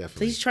 Definitely.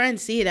 Please try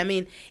and see it. I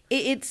mean,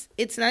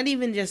 it's not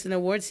even just an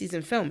award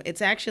season film.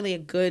 It's actually a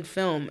good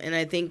film, and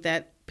I think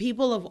that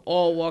people of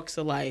all walks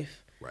of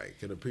life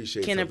can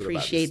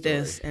appreciate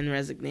this and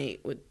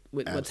resonate with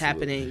what's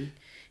happening.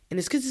 And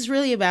it's because it's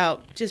really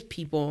about just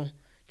people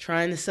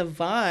trying to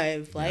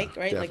survive, like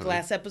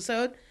last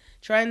episode,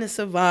 trying to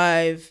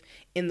survive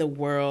in the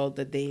world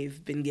that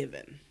they've been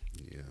given.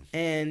 Yeah.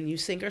 And you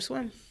sink or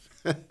swim.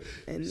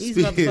 And these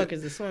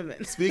motherfuckers are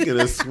swimming. Speaking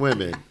of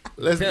swimming,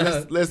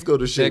 let's go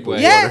to Shape of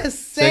Water. Yes,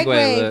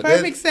 segue.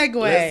 Perfect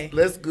segue.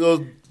 Let's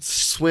go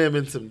swim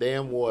in some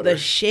damn water. The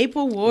Shape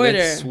of Water.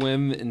 Let's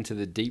swim into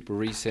the deep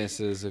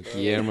recesses of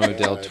Guillermo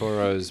del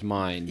Toro's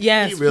mind.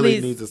 Yes, he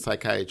really needs a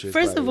psychiatrist.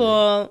 First of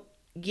all,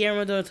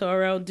 Guillermo del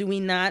Toro, do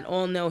we not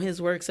all know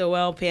his work so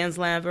well? Pan's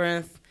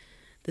Labyrinth.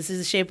 This is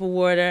The Shape of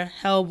Water.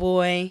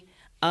 Hellboy.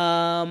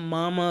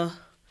 Mama.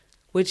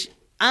 Which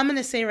I'm going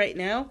to say right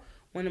now,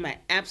 one of my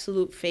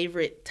absolute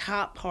favorite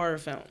top horror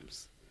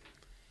films.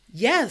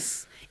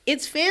 Yes,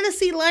 it's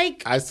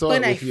fantasy-like. I saw it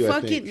with you, I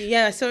think.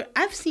 Yeah, so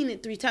I've seen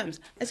it 3 times.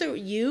 I saw it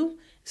with you,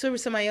 saw it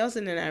with somebody else,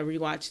 and then I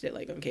rewatched it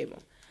like on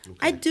cable. Okay.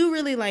 I do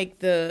really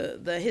like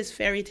his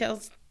fairy tale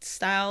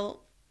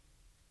style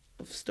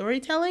of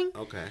storytelling.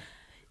 Okay.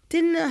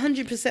 Didn't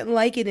 100%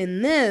 like it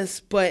in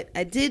this, but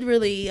I did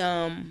really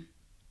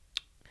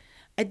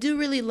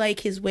like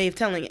his way of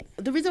telling it.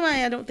 The reason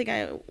why I don't think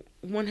I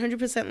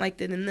 100% liked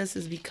it in this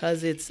is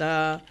because it's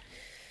very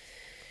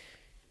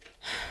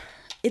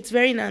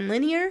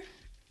nonlinear,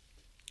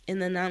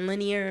 and the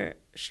nonlinear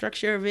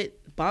structure of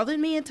it bothered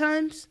me at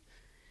times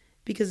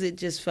because it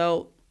just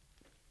felt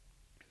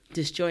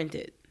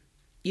disjointed.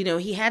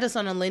 he had us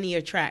on a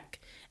linear track,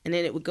 and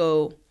then it would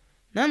go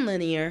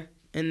non-linear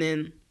and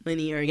then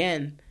linear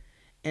again,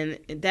 and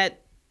that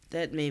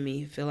made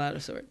me feel out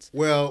of sorts.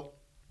 Well,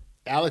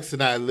 Alex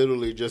and I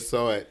literally just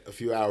saw it a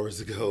few hours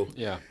ago.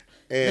 Yeah.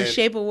 And The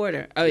Shape of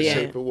Water. Oh, yeah.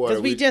 Shape of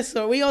Water. Because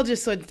we all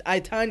just saw I,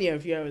 Tonya a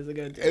few hours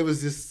ago. Too. It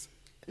was just,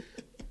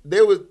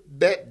 there was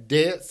that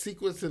dance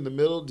sequence in the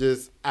middle,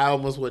 I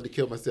almost wanted to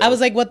kill myself. I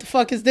was like, what the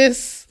fuck is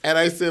this? And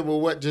I said,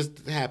 well, what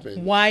just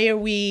happened? Why are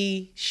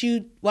we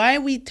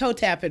toe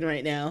tapping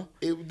right now?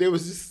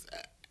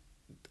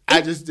 I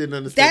just didn't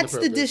understand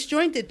the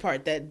disjointed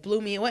part that blew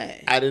me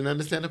away. I didn't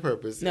understand the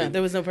purpose. No,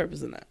 there was no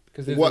purpose in that.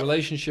 Because there's a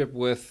relationship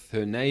with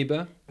her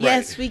neighbor.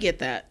 Yes, we get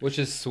that. Which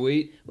is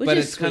sweet. But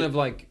it's kind of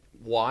like,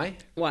 why?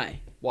 Why?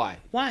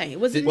 It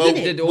wasn't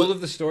needed. Did all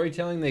of the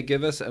storytelling they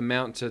give us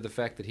amount to the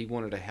fact that he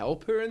wanted to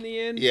help her in the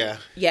end? Yeah.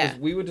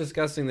 We were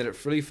discussing that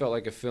it really felt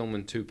like a film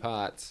in 2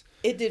 parts.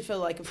 It did feel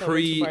like a film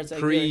in 2 parts.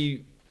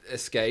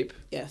 Pre-escape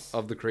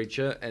of the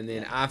creature, and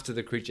then after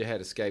the creature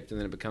had escaped, and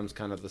then it becomes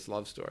kind of this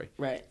love story.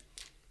 Right.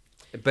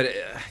 But it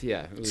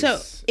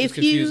was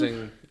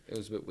confusing. It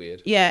was a bit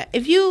weird. Yeah,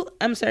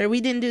 I'm sorry, we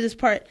didn't do this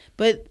part,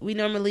 but we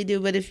normally do.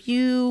 But if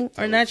you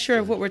are not sure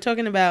of what we're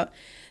talking about,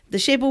 The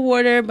Shape of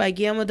Water by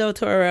Guillermo del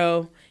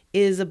Toro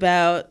is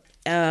about,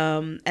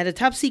 at a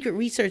top secret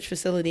research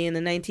facility in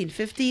the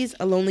 1950s,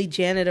 a lonely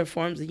janitor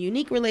forms a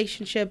unique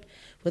relationship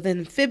with an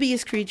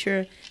amphibious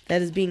creature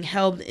that is being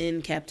held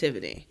in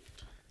captivity.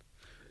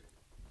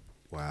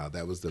 Wow,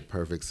 that was the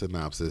perfect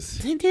synopsis.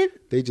 They did?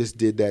 They just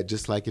did that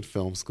just like in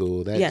film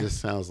school. That just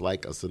sounds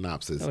like a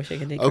synopsis. I wish I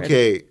could take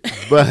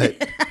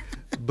credit.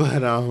 but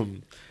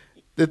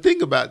the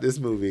thing about this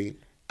movie,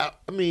 I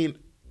mean,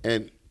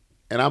 and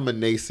I'm a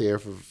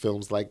naysayer for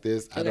films like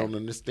this. Okay. I don't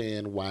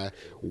understand why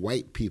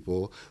white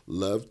people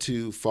love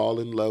to fall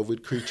in love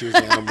with creatures,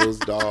 animals,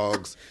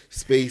 dogs,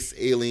 space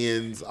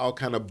aliens, all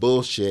kind of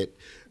bullshit.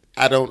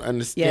 I don't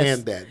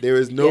understand that. There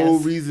is no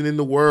reason in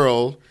the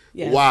world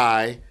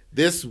why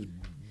this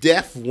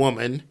deaf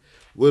woman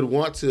would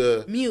want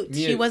to mute.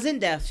 She wasn't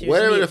deaf. She was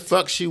whatever mute. The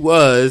fuck she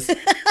was.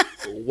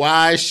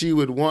 Why she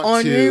would want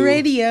on to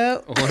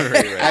radio.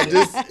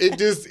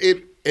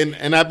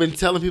 And I've been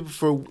telling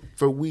people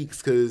for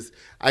weeks because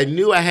I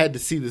knew I had to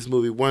see this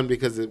movie. One,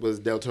 because it was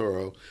Del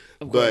Toro,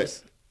 of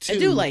course. Two, I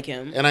do like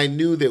him, and I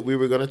knew that we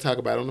were going to talk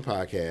about it on the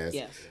podcast.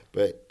 Yes,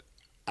 but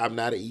I'm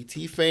not an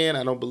E.T. fan.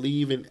 I don't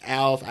believe in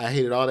Alf. I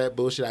hated all that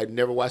bullshit. I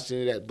never watched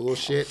any of that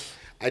bullshit.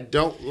 I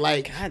don't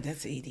like... God,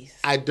 that's 80s.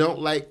 I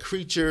don't like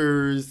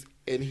creatures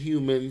and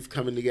humans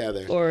coming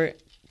together. Or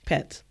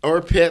pets.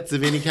 Or pets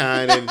of any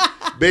kind. And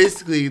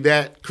basically,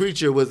 that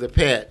creature was a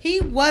pet. He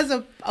was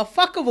a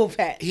fuckable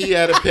pet. He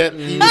had a pet.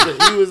 He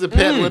was a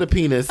pet with a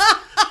penis.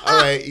 All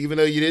right, even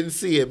though you didn't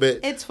see it, but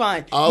it's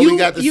fine. All we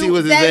got to see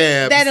was his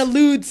abs. That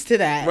alludes to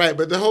that, right?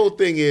 But the whole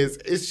thing is,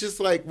 it's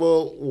just like,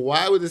 well,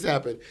 why would this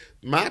happen?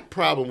 My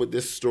problem with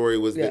this story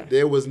was that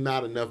there was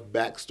not enough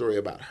backstory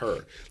about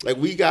her. Like,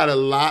 we got a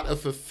lot of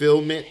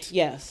fulfillment,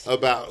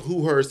 about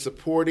who her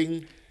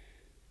supporting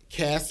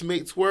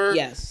castmates were,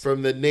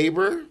 from the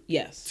neighbor,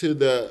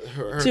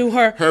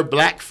 to her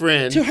black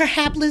friend, to her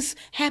hapless,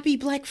 happy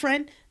black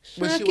friend.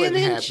 But she wasn't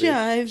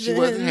happy. She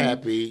wasn't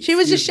happy. She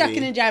was just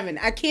shucking and jiving.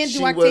 I can't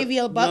do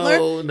Octavia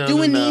Butler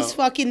doing these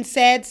fucking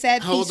sad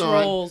piece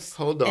roles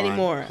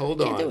anymore.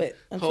 Hold on. Can't do it.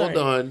 Hold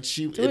on.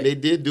 They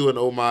did do an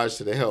homage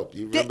to The Help.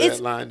 You remember that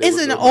line?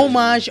 It's an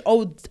homage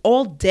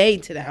all day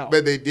to The Help.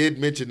 But they did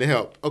mention The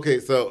Help. Okay,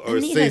 so or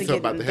say something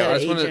about The Help. I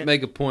just want to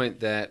make a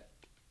point that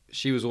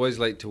she was always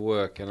late to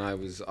work, and I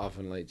was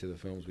often late to the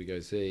films we go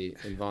see.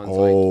 And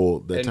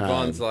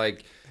Vaughn's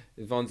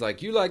Vaughn's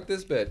like, you like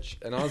this bitch,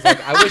 and I was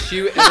like, I wish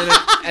you.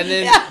 And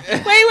then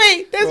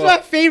wait, that's my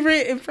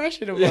favorite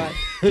impression of mine.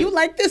 You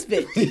like this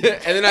bitch.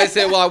 And then I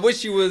said, well, I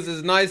wish you was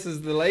as nice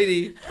as the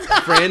lady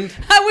friend.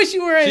 I wish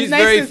you were as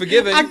nice as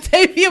forgiving.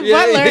 Octavia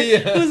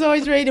Butler, who's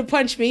always ready to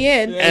punch me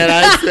in. And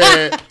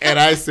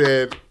I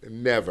said,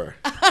 never.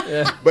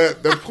 Yeah.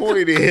 But the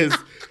point is,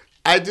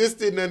 I just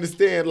didn't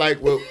understand.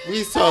 Like, well,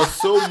 we saw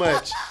so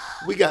much.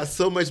 We got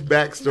so much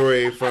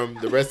backstory from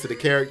the rest of the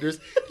characters.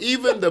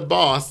 Even the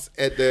boss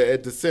at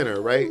the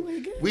center, right?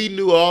 Oh, we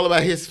knew all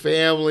about his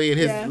family and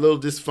his little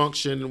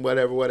dysfunction and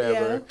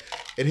whatever.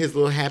 And his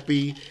little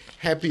happy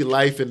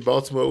life in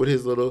Baltimore with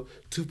his little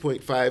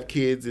 2.5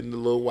 kids and the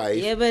little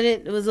wife. Yeah, but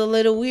it was a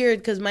little weird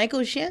because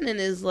Michael Shannon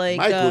is like...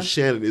 Michael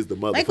Shannon is the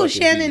motherfucking Michael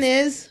Shannon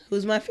beast.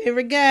 Who's my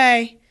favorite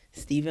guy?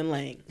 Stephen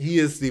Lang. He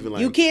is Stephen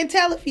Lang. You can't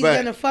tell if he's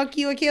going to fuck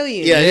you or kill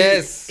you. Yeah,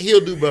 yes.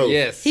 He'll do both.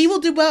 Yes. He will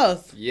do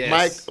both.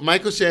 Yes.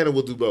 Michael Shannon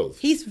will do both.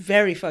 He's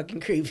very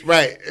fucking creepy.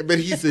 Right. But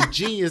he's a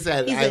genius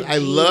at it. I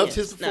loved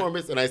his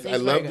performance, and I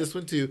loved this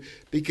one too,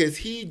 because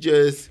he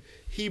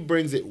he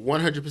brings it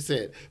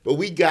 100%. But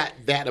we got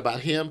that about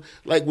him.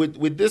 Like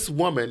with this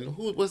woman,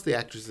 what's the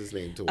actress's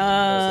name?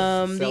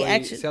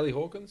 Sally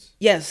Hawkins?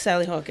 Yes,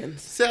 Sally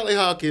Hawkins. Sally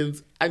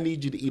Hawkins, I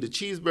need you to eat a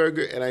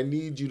cheeseburger, and I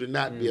need you to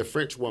not be a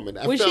French woman.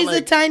 She's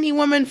a tiny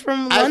woman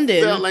from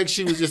London. I felt like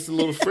she was just a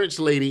little French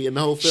lady in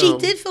the whole film.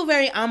 She did feel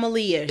very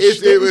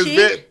Amelie-ish.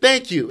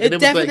 Thank you. It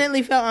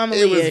definitely felt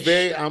Amelie-ish. It was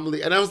very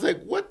Amelie. And I was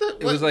like,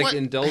 it was like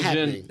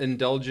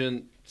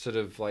indulgent sort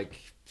of like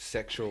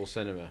sexual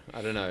cinema.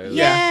 I don't know.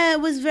 It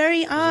was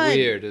very odd.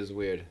 It was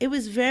weird. It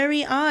was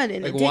very odd.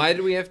 And why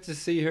did we have to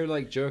see her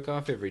like jerk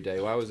off every day?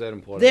 Why was that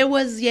important? There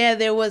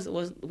was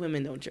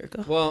women don't jerk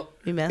off. Well,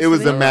 it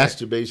was a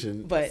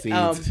masturbation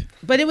scene.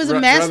 But it was a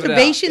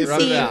masturbation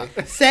scene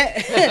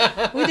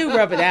set. We do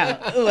rub it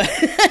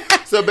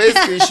out. So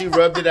basically, she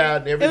rubbed it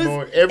out,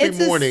 and every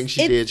morning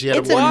she did. She had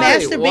a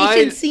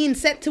masturbation scene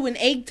set to an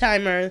egg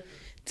timer.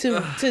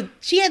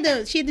 She had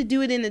to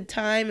do it in the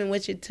time in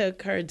which it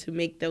took her to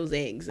make those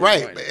eggs.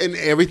 Right, and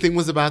everything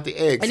was about the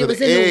egg. And so it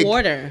was in the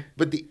water.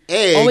 But the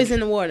egg always in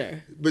the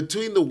water.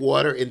 Between the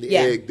water and the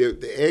egg,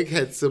 the egg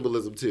had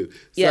symbolism too. So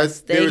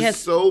yes, there were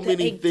so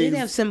many things. Did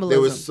have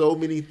symbolism. There was so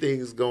many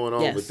things going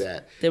on with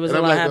that. There was a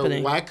lot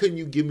happening. Why couldn't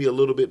you give me a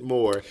little bit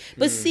more?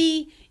 But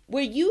see,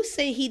 where you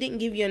say he didn't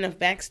give you enough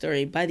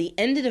backstory, by the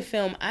end of the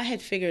film, I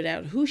had figured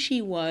out who she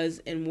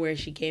was and where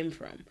she came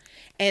from.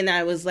 And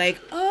I was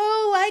like,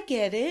 oh, I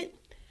get it.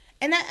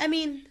 And I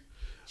mean,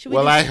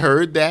 I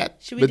heard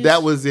that, but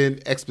that was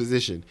in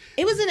exposition.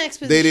 It was in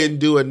exposition. They didn't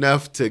do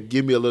enough to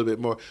give me a little bit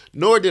more,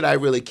 nor did I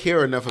really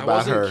care enough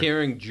about her. I wasn't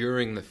caring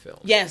during the film.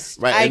 Yes,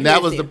 right, and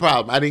that was the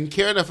problem. I didn't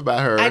care enough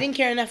about her. I didn't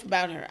care enough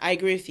about her. I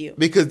agree with you.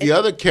 Because the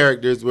other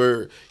characters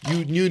were,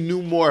 you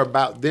knew more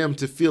about them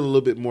to feel a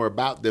little bit more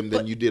about them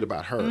than you did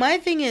about her. My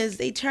thing is,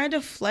 they tried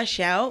to flesh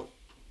out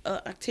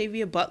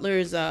Octavia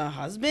Butler's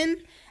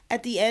husband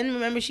at the end.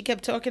 Remember, she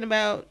kept talking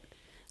about.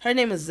 Her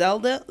name was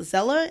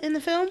Zella in the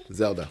film?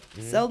 Zelda.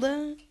 Mm-hmm.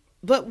 Zelda?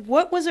 But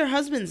what was her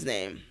husband's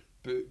name?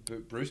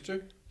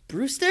 Brewster?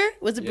 Brewster?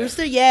 Was it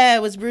Brewster? Yeah,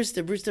 it was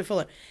Brewster. Brewster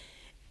Fuller.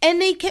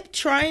 And they kept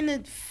trying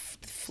to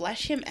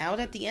flesh him out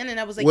at the end, and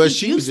I was like,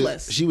 he's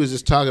useless. She was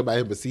just talking about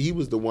him, but see, he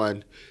was the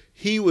one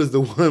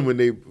when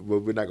they... Well,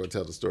 we're not going to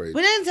tell the story. We're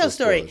not going to tell the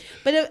story.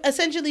 But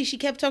essentially, she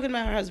kept talking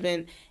about her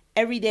husband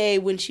every day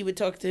when she would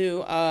talk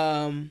to...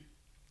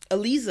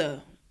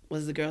 Eliza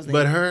was the girl's name.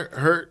 But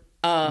her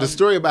the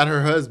story about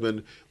her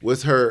husband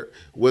was her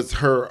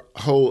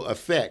whole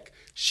effect.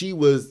 She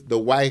was the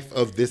wife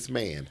of this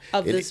man.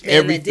 That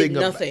did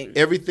nothing.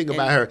 Everything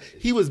about her.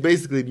 He was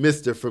basically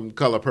Mr. from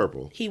Color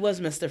Purple. He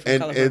was Mr. from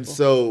Color Purple. And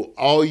so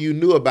all you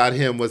knew about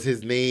him was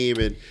his name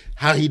and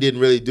how he didn't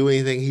really do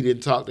anything. He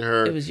didn't talk to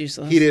her. It was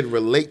useless. He didn't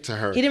relate to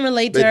her.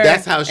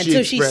 That's how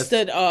until she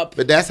stood up.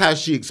 But that's how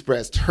she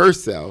expressed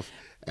herself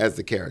as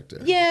the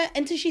character. Yeah,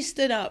 until she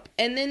stood up.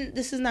 And then,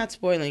 this is not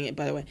spoiling it,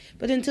 by the way,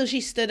 but until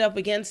she stood up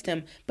against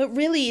him. But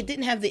really, it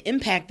didn't have the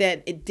impact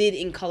that it did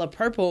in Color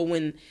Purple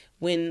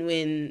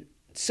when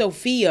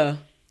Sophia,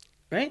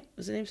 right?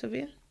 Was her name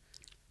Sophia?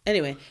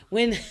 Anyway,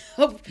 when...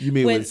 You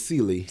mean when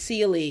Celie?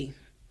 Celie.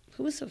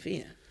 Who was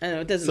Sophia? I don't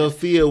know, it doesn't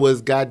Sophia matter.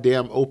 Was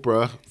goddamn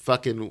Oprah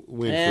fucking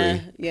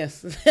Winfrey.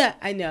 Yes,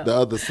 I know. The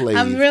other slave.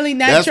 I'm really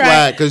not That's trying.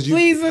 That's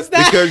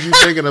why, because you're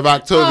thinking of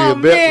Octavia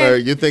Butler,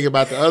 you're thinking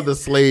about the other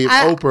slave,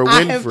 Oprah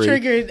Winfrey.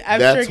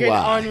 I've triggered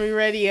Henri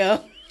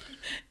Radio.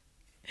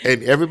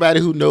 And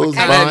everybody who knows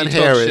Von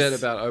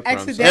Harris,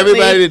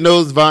 everybody that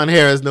knows Von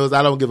Harris knows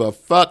I don't give a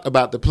fuck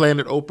about the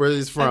planet Oprah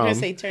is from. I'm gonna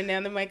say turn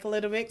down the mic a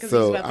little bit because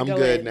so he's about to I'm go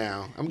good in.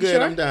 now. I'm good.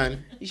 Sure? I'm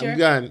done. You sure? I'm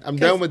done. I'm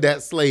done with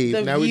that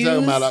slave. Now we're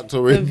talking about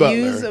Octavia Butler. The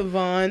views of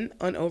Von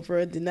on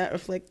Oprah did not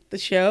reflect the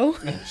show.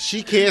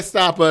 She can't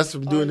stop us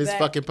from doing this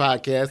fucking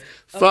podcast.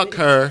 Fuck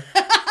her.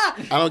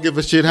 I don't give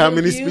a shit how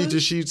many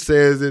speeches she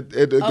says at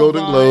the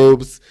Golden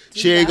Globes.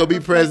 She ain't gonna be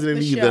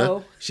president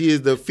either. She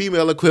is the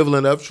female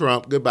equivalent of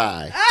Trump.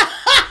 Goodbye.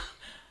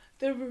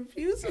 The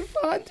reviews of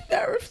Vaughn do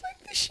not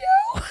reflect the show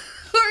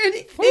or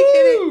anything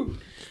in it.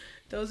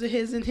 Those are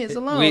his and his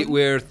alone.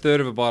 We're a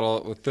third of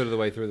the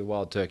way through the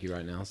wild turkey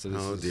right now. So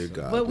this dear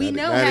God. But we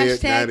know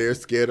now they're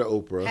scared of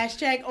Oprah.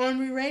 Hashtag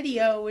Henri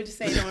Radio. We're just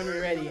saying Henri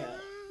Radio.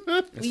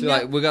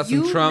 We got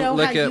some Trump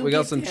liquor. We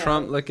got some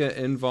Trump liquor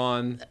in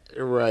Vaughn.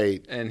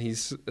 Right. And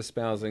he's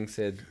espousing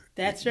said.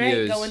 That's right.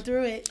 Views. Going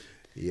through it.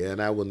 Yeah,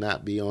 and I will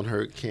not be on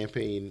her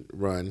campaign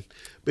run.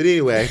 But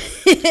anyway.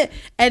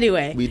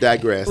 We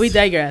digress.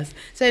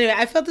 So anyway,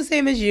 I felt the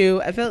same as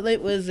you. I felt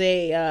it was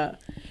a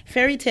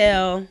fairy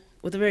tale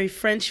with a very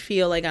French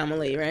feel like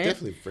Amélie, right?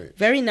 Definitely French.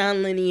 Very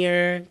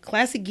nonlinear,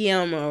 classic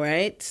Guillermo,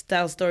 right?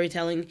 Style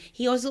storytelling.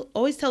 He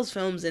always tells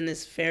films in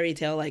this fairy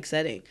tale-like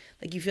setting.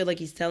 Like you feel like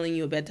he's telling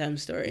you a bedtime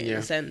story in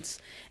a sense.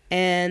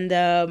 And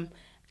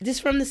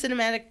just from the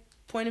cinematic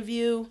point of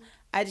view,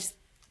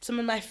 some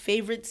of my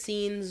favorite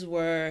scenes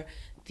were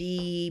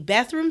the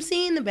bathroom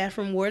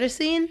water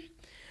scene,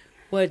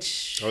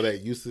 which... Oh,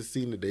 that useless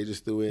scene that they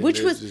just threw in.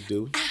 Which was... Just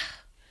do.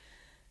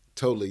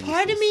 Totally useless.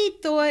 Part of me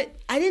thought...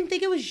 I didn't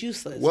think it was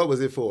useless. What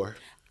was it for?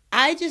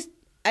 I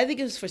think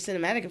it was for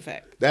cinematic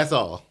effect. That's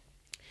all.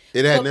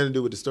 It had nothing to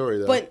do with the story,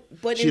 though.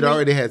 But she'd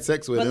already had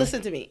sex with him. But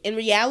listen to me. In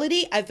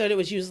reality, I thought it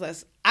was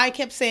useless. I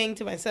kept saying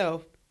to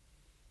myself,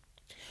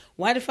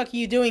 why the fuck are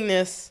you doing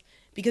this?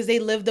 Because they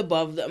lived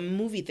above the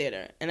movie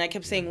theater. And I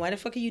kept saying, why the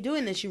fuck are you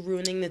doing this? You're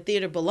ruining the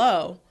theater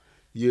below.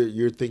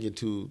 You're thinking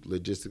too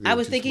logistically. I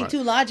was thinking smart.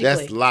 too logically.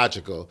 That's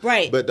logical.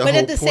 Right. But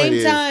at the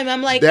same time,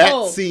 I'm like,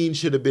 that scene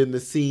should have been the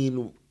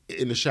scene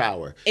in the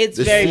shower. It's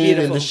the very scene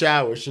beautiful. in the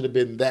shower should have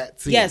been that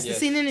scene. Yes, the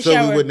scene in the so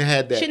shower. So we wouldn't have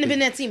had that. Shouldn't have been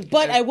that scene.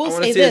 But I will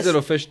say see this. his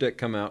little fish stick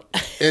come out.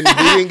 And we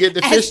didn't get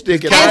the fish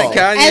stick at all.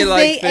 Kanye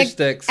likes fish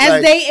sticks.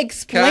 As they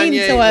explained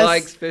Kanye to us.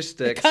 likes fish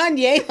sticks.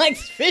 Kanye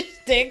likes fish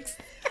sticks.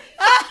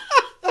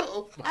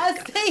 Oh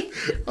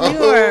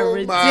are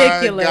ridiculous.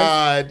 My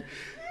God.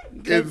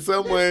 Can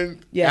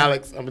someone,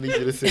 Alex, I'm going to need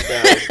you to sit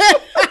down.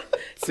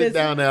 Sit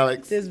down,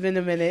 Alex. There's been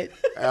a minute.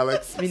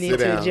 Alex, we need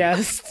to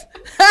adjust.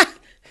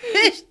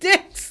 Fish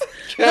sticks.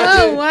 God.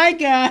 Oh, my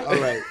God. All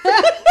right.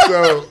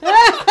 So,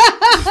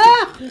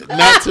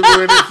 not to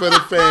ruin it for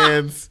the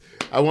fans,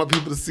 I want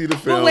people to see the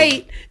film. But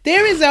wait,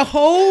 there is a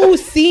whole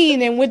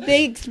scene in which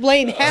they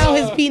explain how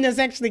his penis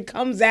actually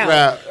comes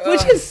out,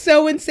 which is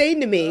so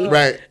insane to me.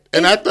 Right.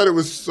 And I thought it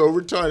was so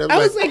retarded. I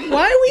was like,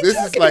 why are we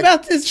talking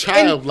about this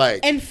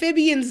childlike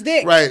amphibian's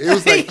dick? Right. It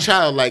was like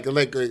childlike.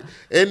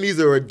 And these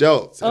are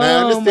adults. And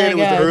I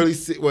understand it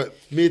was the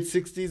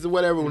mid-60s or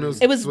whatever. When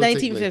it was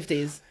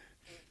 1950s.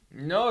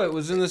 No, it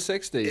was in the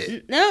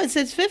 60s. No, it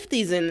says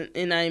 50s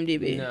in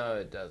IMDb. No,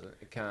 it doesn't.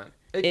 It can't.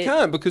 It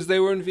can't because they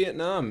were in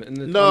Vietnam.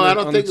 I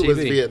don't think it was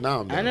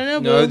Vietnam. Though. I don't know.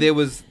 No, there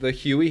was the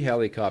Huey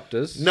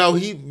helicopters. No,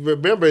 what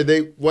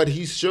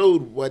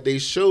they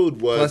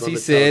showed was. Plus,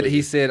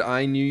 he said,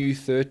 I knew you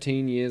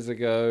 13 years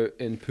ago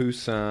in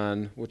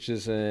Busan, which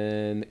is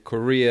in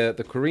Korea,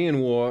 the Korean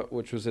War,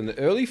 which was in the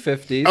early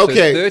 50s.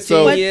 Okay,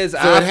 so 13 years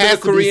after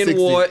the Korean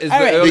War is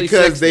the early 60s.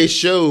 Because they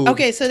showed.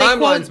 Okay, so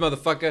timelines,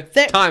 motherfucker.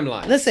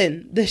 Timelines.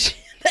 Listen, the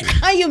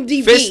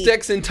IMDb. Fish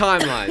sticks and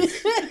timelines.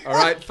 All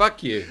right,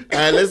 fuck you. All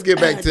right, let's get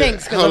back to.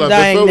 Thanks, hold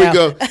I'm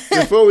on,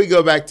 before we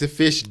go back to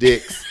fish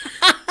dicks,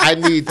 I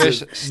need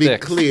to be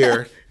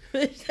clear.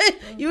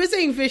 You were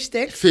saying fish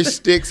sticks. Fish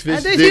sticks, fish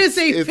I thought sticks. You were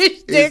saying fish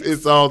sticks.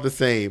 It's all the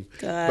same.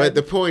 God. But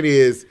the point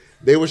is,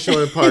 they were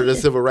showing part of the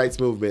civil rights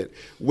movement,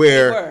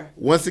 where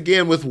once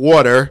again with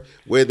water,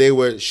 where they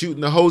were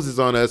shooting the hoses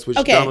on us, which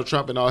Donald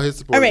Trump and all his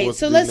supporters. All right,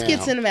 so let's get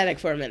cinematic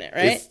for a minute,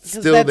 right? It's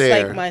still that's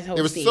there. Like my whole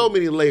there were so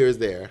many layers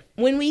there.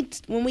 When we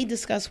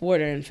discuss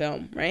water in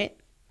film, right?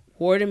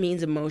 Water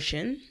means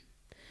emotion.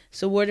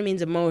 So water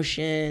means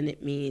emotion.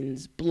 It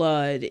means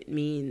blood. It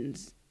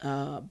means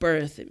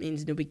birth. It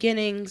means new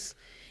beginnings.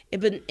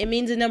 It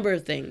means a number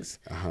of things.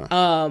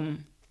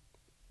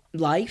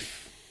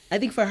 Life. I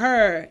think for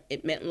her,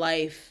 it meant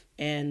life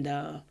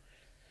and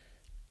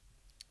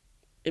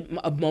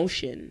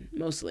emotion,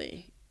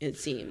 mostly, it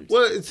seemed.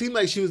 Well, it seemed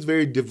like she was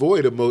very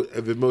devoid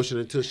of emotion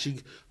until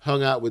she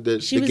hung out with the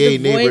gay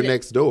neighbor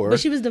next door. But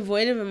she was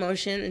devoid of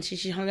emotion, and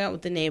she hung out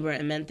with the neighbor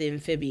and met the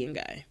amphibian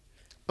guy.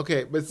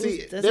 Okay, but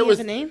see, does he have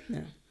a name?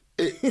 No.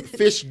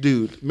 Fish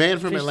dude. Man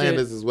from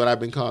Atlantis is what I've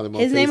been calling him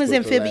on His Facebook name is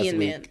Amphibian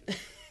Man.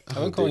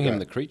 I'm calling him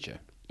the creature.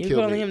 You're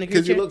calling him the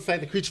creature? Because he looks like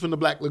the creature from the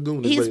Black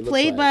Lagoon. He's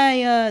played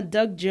by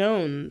Doug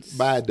Jones.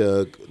 By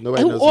Doug.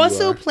 Nobody knows who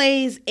also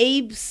plays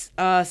Abe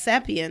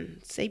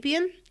Sapien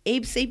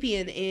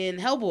in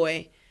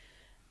Hellboy.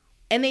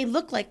 And they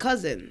look like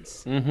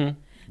cousins. Mm-hmm.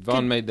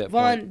 Vaughn made that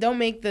point. Don't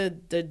make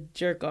the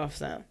jerk off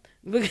sound.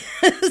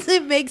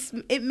 Because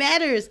it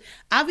matters.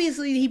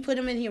 Obviously, he put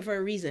him in here for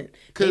a reason.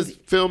 Because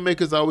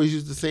filmmakers always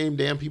use the same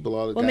damn people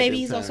all the time. Well, maybe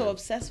he's also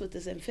obsessed with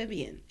this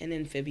amphibian and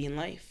amphibian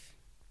life.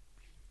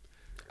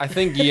 I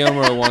think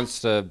Guillermo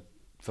wants to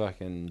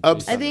fucking. I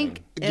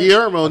think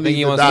Guillermo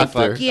needs a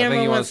doctor.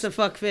 Guillermo wants to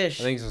fuck fish.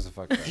 I think he wants to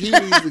fuck fish. He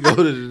needs to go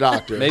to the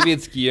doctor. Maybe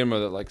it's Guillermo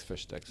that likes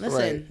fish sticks.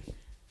 Listen,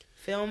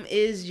 film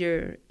is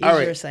your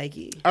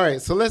psyche. All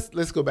right, so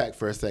let's go back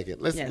for a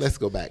second. Let's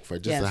go back for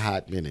just a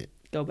hot minute.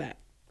 Go back.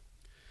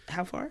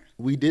 How far?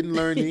 We didn't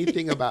learn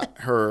anything about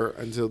her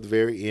until the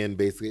very end,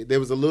 basically. There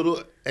was a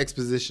little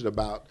exposition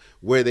about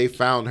where they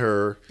found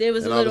her. There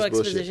was a little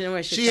exposition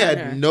where she found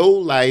her. Had no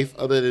life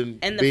other than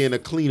being a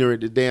cleaner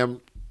at the damn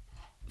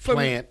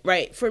plant.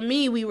 Right. For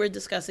me, we were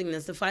discussing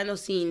this. The final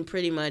scene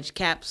pretty much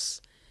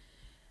caps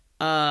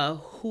her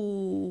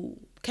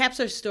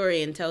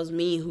story and tells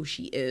me who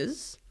she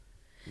is.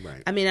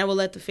 Right. I mean, I will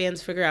let the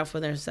fans figure out for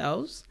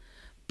themselves.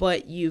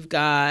 But you've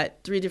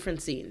got 3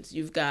 different scenes.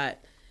 You've got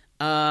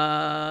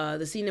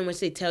the scene in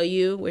which they tell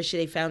you where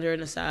they found her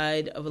on the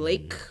side of a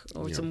lake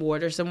or some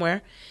water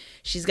somewhere.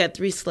 She's got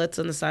 3 slits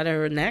on the side of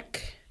her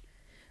neck.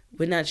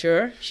 We're not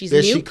sure. She's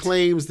mute. She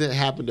claims that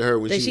happened to her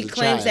when she was a child. She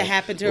claims that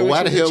happened to her when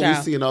she was a child. Why the hell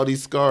we seeing all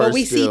these scars? But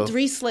we see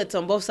 3 slits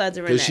on both sides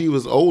of her neck. Because she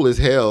was old as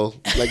hell.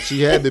 Like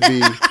she had to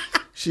be.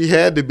 She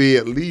had to be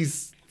at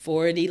least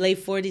 40,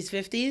 late 40s,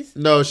 50s?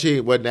 No, she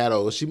wasn't that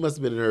old. She must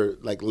have been in her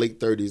late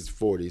 30s,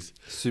 40s.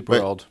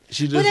 Super old.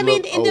 She just in the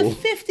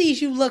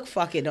 50s, you look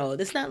fucking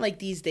old. It's not like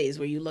these days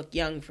where you look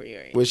young for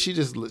your age. Well,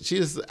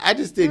 I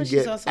just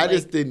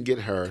didn't get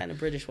her. Kind of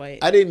British white.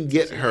 I didn't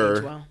get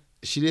her. Well.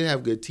 She didn't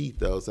have good teeth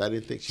though, so I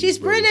didn't think she's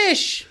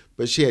British.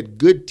 But she had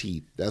good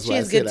teeth. That's why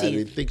I said I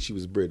didn't think she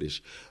was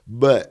British.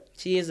 But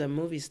she is a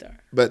movie star.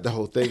 But the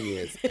whole thing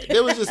is,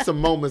 there was just some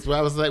moments where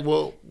I was like,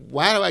 well,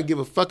 why do I give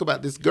a fuck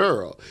about this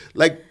girl?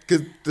 Like,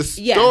 because the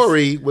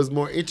story was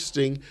more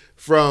interesting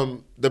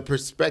from the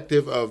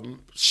perspective of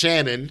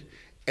Shannon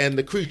and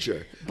the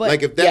creature. But,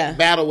 like, if that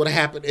battle would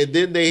happen, and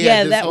then they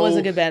had was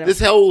a good battle. This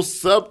whole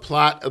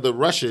subplot of the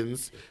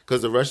Russians,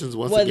 because the Russians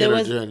once again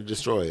are trying to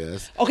destroy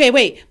us. Okay,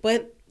 wait,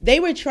 but they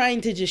were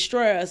trying to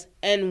destroy us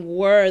and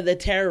were the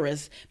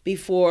terrorists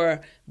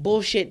before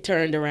bullshit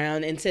turned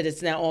around and said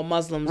it's now all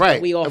Muslims.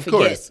 Right. We all of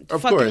forget.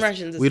 Of course.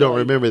 Russians. We don't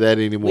remember that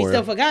anymore. We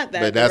still forgot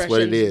that. But that's Russians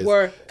what it is.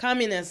 Were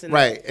communists. And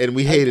right. And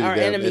we hated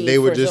them. And they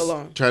were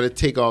just trying to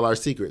take all our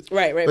secrets.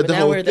 Right. But the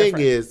whole thing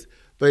is,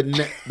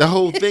 the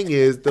whole thing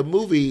is, the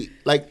movie,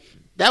 like,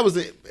 that was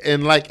it.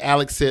 And like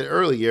Alex said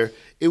earlier,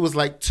 it was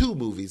like two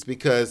movies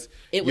because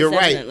you're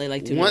right.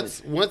 Like two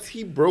movies. Once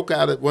she broke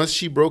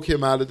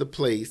him out of the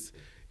place,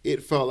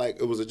 it felt like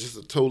it was just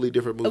a totally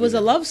different movie. It was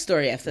a love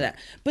story after that.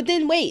 But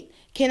then wait,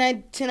 can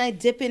I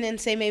dip in and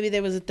say maybe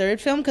there was a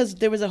third film? Because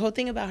there was a whole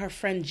thing about her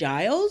friend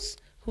Giles,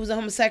 who was a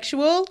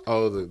homosexual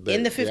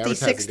in the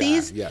 50s,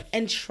 60s,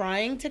 and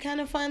trying to kind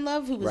of find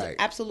love, who was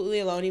absolutely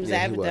alone. He was an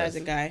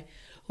advertising guy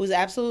who was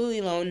absolutely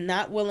alone,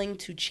 not willing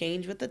to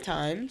change with the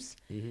times,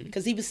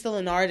 because he was still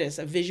an artist,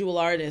 a visual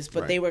artist,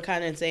 but they were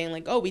kind of saying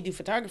like, oh, we do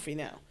photography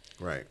now.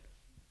 Right.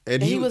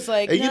 And he was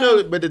like, and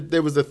no. But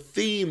there was a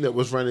theme that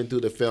was running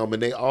through the film,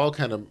 and they all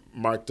kind of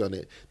marked on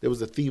it. There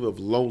was a theme of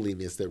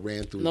loneliness that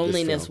ran through.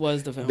 Loneliness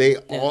was the film.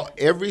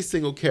 Every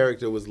single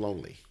character was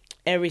lonely.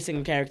 Every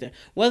single character,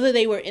 whether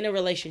they were in a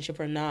relationship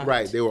or not.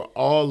 Right, they were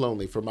all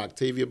lonely. From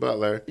Octavia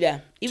Butler,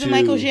 even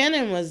Michael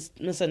Shannon was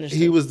misunderstood.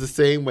 He was the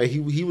same way.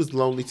 He was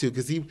lonely too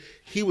because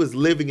he was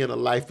living in a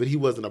life, but he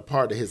wasn't a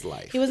part of his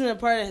life. He wasn't a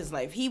part of his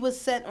life. He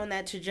was set on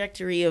that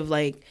trajectory of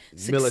like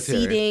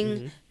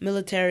succeeding,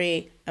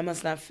 military. I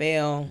must not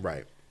fail.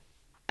 Right.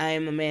 I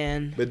am a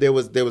man. But there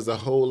was a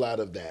whole lot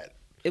of that.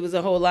 It was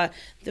a whole lot.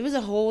 There was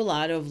a whole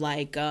lot of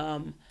like.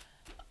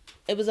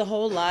 It was a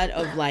whole lot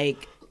of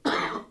like.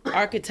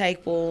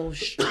 Archetypal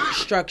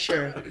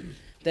structure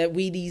that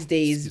we these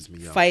days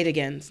fight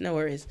against. No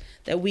worries.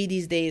 That we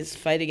these days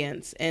fight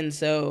against. And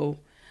so,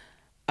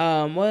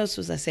 what else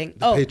was I saying?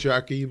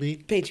 Patriarchy, you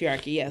mean?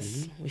 Patriarchy, yes.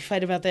 Mm-hmm. We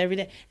fight about that every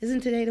day.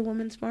 Isn't today the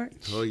Women's March?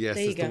 Oh, yes,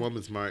 it's the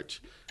Women's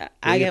March.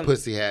 I get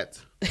pussy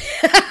hats.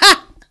 I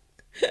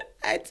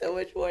had so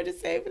much more to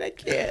say, but I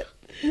can't.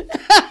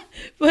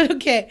 But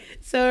okay.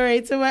 So, all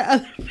right. So, my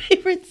other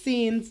favorite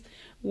scenes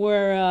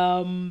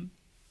were...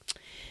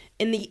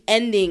 in the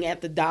ending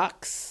at the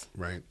docks.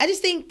 Right. I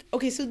just think,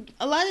 okay, so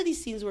a lot of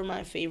these scenes were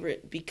my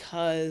favorite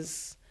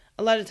because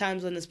a lot of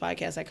times on this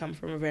podcast I come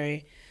from a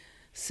very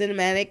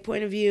cinematic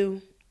point of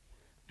view.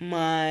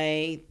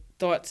 My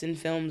thoughts in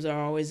films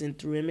are always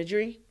through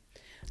imagery.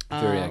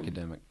 Very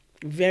academic.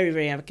 Very,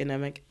 very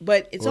academic.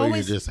 But it's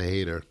always... you're just a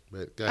hater.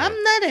 But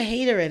I'm not a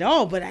hater at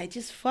all, but I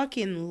just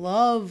fucking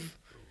love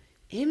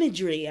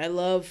imagery. I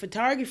love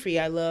photography.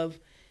 I love...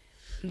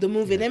 the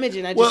moving image,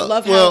 and I just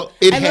love how... Well,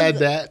 it had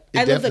that.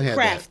 I love the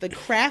craft. The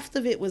craft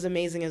of it was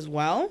amazing as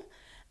well.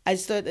 I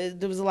just thought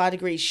there was a lot of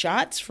great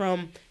shots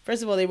from...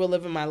 First of all, they were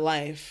living my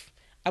life.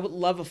 I would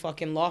love a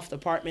fucking loft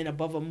apartment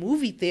above a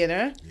movie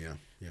theater. Yeah.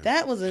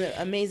 That was an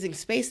amazing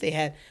space they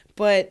had.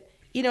 But,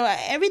 you know,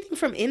 everything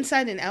from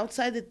inside and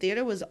outside the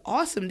theater was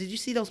awesome. Did you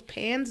see those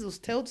pans, those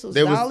tilts, those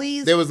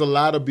dollies? There was a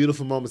lot of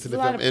beautiful moments in the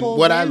film. And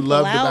what I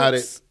loved about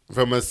it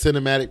from a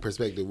cinematic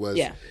perspective was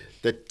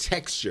the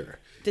texture.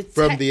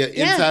 From the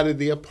inside of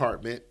the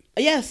apartment.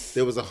 Yes.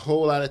 There was a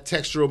whole lot of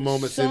textural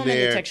moments in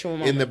there. Textural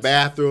moments. In the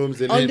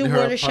bathrooms and in her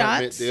apartment.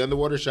 Shots. The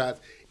underwater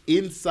shots.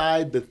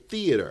 Inside the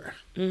theater.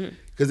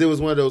 Because it was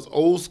one of those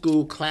old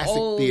school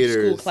classical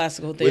theaters.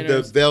 With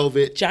the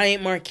velvet.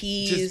 Giant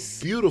marquees.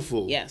 Just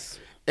beautiful. Yes.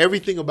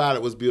 Everything about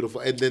it was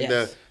beautiful. And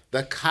then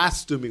the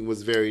costuming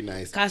was very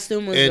nice.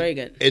 Costume was very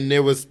good. And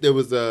there was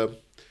a...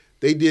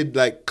 They did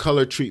like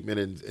color treatment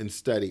and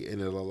study in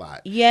it a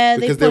lot. Yeah,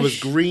 because there was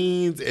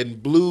greens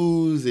and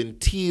blues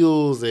and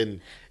teals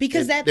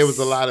because there was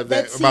a lot of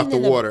that about the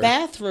water. The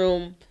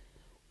bathroom,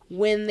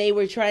 when they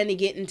were trying to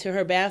get into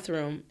her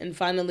bathroom and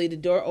finally the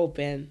door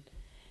opened,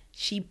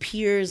 she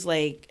peers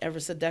like ever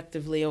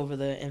seductively over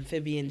the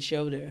amphibian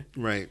shoulder.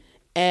 Right.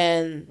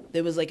 And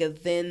there was like a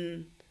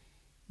thin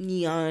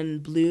neon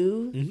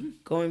blue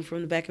going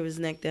from the back of his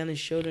neck down his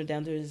shoulder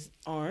down to his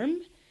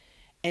arm,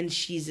 and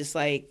she's just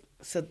like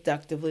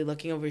seductively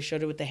looking over his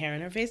shoulder with the hair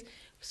in her face. It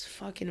was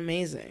fucking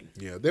amazing.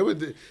 Yeah, there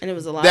was and it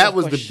was a lot. That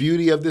was the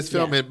beauty of this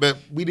film, but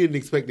we didn't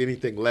expect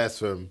anything less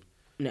from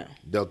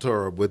Del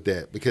Toro with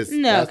that because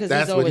that's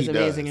he's always what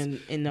he amazing does.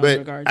 in those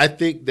regards. I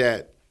think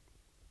that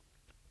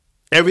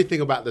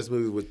everything about this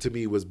movie to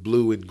me was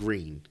blue and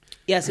green.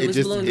 Yes, it was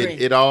blue and green.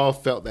 It all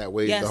felt that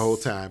way the whole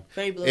time.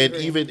 Very blue and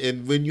green.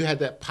 And when you had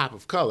that pop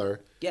of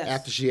color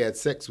after she had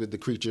sex with the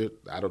creature,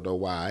 I don't know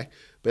why,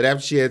 but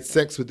after she had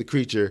sex with the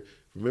creature.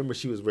 Remember,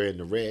 she was wearing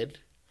the red.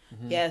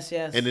 Yes.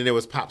 And then there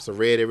was pops of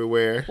red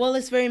everywhere. Well,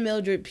 it's very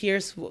Mildred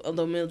Pierce,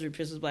 although Mildred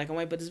Pierce was black and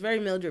white, but it's very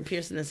Mildred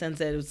Pierce in the sense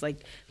that it was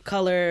like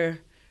color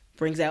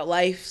brings out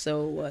life.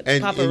 So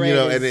Papa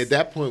Red, and at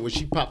that point when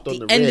she popped on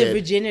the red, end of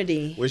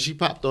virginity. When she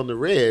popped on the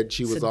red,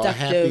 she was Seductive. all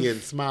happy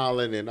and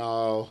smiling and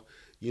all,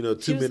 2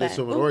 minutes like,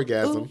 from an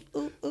orgasm,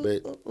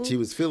 but she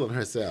was feeling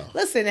herself.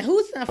 Listen,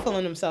 who's not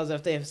feeling themselves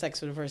after they have sex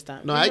for the first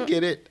time? No, I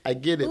get it.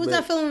 Who's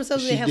not feeling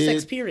themselves when they have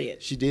sex,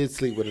 period? She did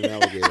sleep with an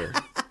alligator.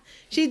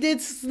 She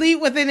did sleep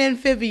with an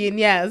amphibian,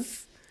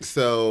 yes.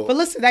 So, but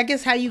listen, I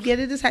guess how you get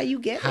it is how you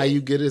get it. How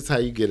you get it is how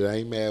you get it. I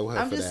ain't mad with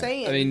her I'm for just that.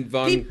 saying. I mean,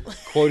 Von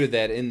quoted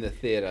that in the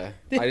theater.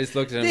 I just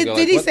looked at him and go,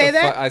 did he say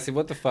that? I said,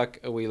 what the fuck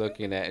are we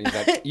looking at? And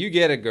he's like, you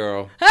get it,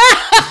 girl.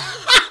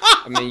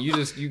 I mean, you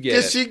get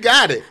it. She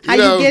got it. How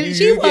you get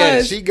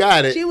it? She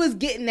got it. She was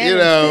getting that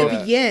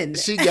at the end.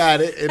 She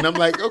got it. And I'm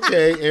like,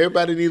 okay,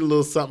 everybody need a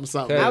little something. To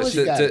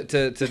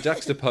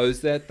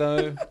juxtapose that,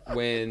 though,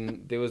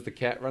 when there was the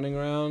cat running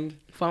around.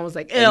 Vaughn was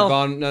like, ew.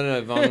 Vaughn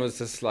was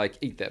just like,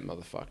 eat that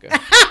motherfucker.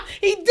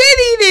 He did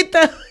eat it,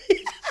 though.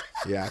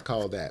 Yeah, I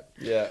call that.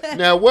 Yeah.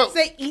 Now, what?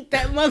 Say, eat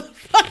that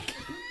motherfucker.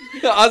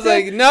 I was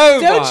like, no,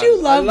 Don't Vaughn.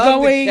 you love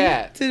going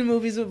to the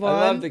movies with Vaughn?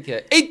 I love the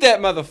cat. Eat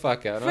that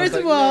motherfucker. And First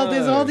of all, no.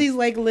 there's all these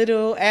like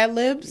little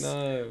ad-libs.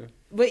 No.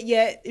 But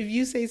yet, if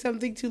you say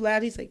something too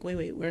loud, he's like,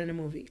 wait, we're in a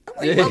movie. I'm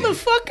like,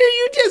 motherfucker,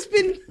 you just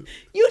been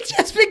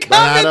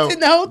commenting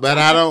the whole time. But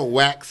I don't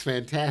wax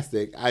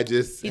fantastic. I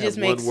just he have just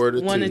makes one word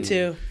or one two. or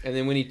two. And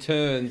then when he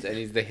turns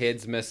and the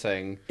head's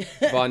missing,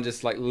 Vaughn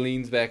just like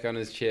leans back on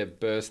his chair,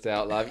 burst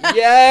out laughing.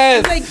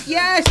 Yes! He's like,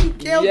 yes, you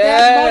killed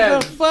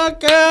that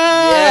motherfucker.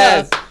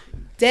 Yes!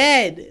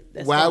 Dead.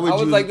 Why would I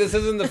was like, this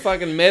isn't the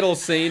fucking metal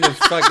scene of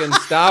fucking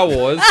Star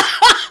Wars,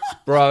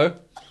 bro.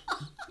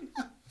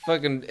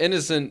 Fucking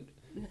innocent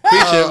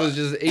creature was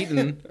just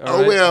eaten.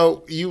 Right?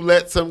 Well, you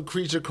let some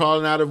creature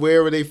crawling out of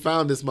wherever they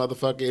found this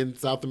motherfucker in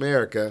South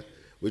America,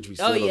 which we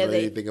still don't know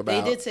anything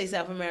about. They did say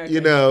South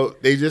America.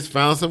 They just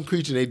found some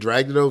creature and they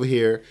dragged it over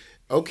here.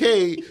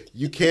 Okay,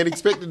 you can't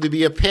expect it to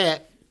be a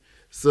pet,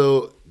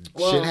 so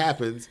shit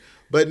happens.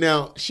 But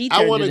now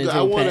I want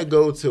to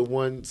go to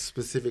one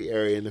specific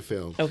area in the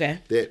film. Okay.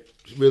 That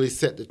really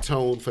set the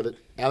tone for the.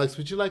 Alex,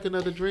 would you like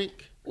another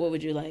drink? What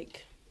would you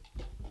like?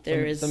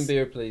 Some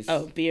beer, please.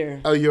 Oh, beer.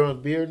 Oh, you're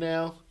on beer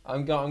now?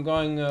 I'm going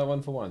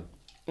 1 for 1.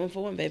 1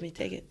 for 1, baby.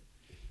 Take it.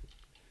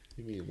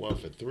 You mean 1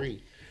 for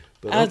 3?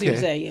 But I was going to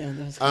say, yeah.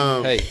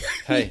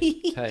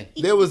 Hey.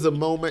 There was a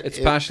moment. It's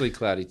partially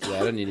cloudy today.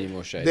 I don't need any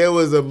more shade. There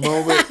was a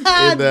moment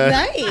in the.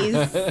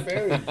 Nice.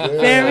 Very good.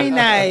 Very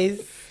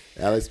nice.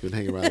 Alex been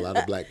hanging around a lot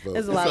of black folks.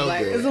 There's a lot of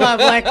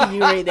black in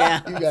you right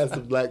now. You got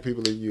some black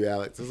people in you,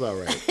 Alex. It's all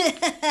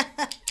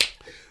right.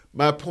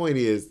 My point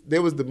is,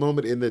 there was the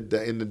moment in the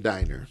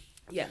diner.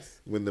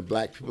 Yes. When the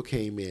black people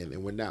came in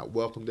and were not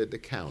welcomed at the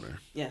counter.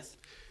 Yes.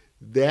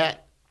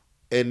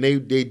 And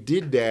they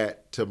did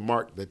that to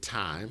mark the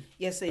time.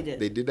 Yes, they did.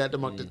 They did that to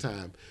mark the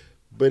time.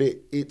 But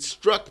it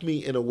struck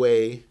me in a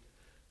way,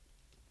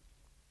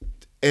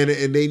 and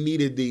they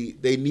needed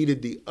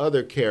the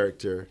other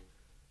character,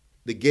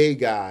 the gay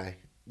guy.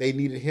 They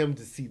needed him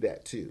to see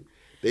that too.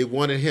 They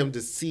wanted him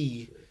to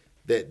see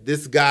that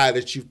this guy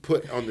that you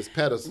put on this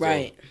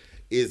pedestal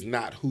is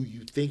not who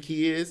you think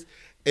he is.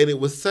 And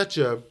it was such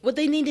a... Well,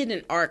 they needed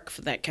an arc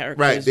for that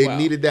character Right, as they well.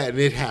 needed that, and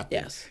it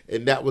happened. Yes.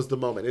 And that was the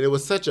moment. And it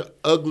was such it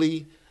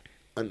was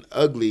an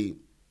ugly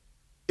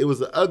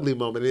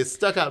moment. And it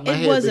stuck out in my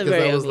head because a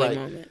very I was ugly like,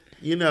 moment.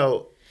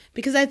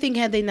 Because I think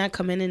had they not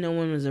come in and no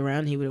one was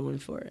around, he would have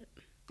went for it.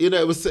 It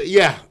was...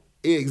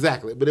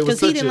 exactly. But it was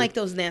because he didn't like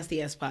those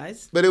nasty ass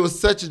pies. But it was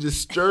such a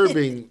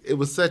disturbing...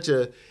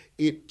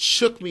 It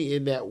shook me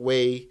in that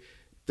way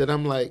that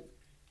I'm like,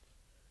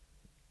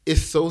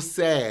 it's so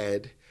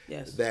sad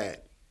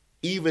that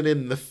even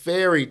in the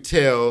fairy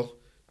tale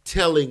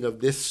telling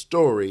of this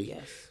story,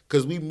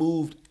 because we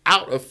moved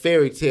out of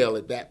fairy tale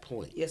at that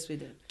point. Yes, we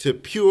did. To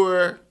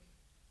pure,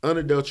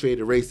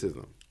 unadulterated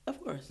racism. Of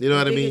course. You know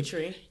what I mean?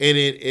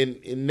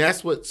 And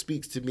that's what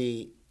speaks to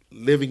me,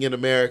 living in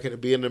America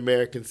and being an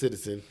American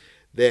citizen,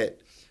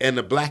 and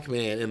a black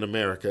man in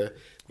America,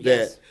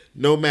 that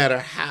no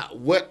matter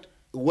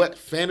what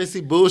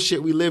fantasy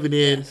bullshit we living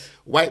in,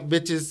 white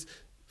bitches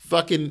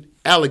fucking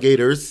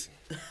alligators,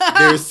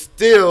 there's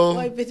still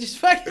white bitches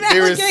fucking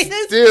alligators. There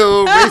is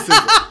still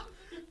racism.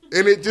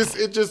 And it just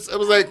I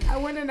was like, I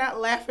want to not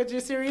laugh at your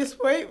serious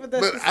point, but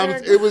that's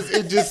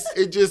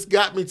it just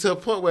got me to a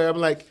point where I'm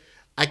like,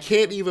 I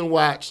can't even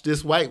watch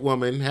this white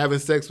woman having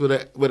sex with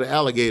an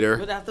alligator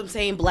without them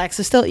saying blacks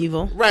are still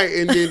evil, right?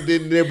 And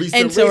then there'll be some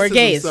and so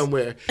racism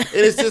somewhere, and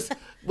it's just,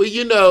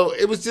 well,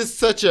 it was just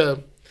such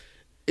a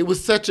and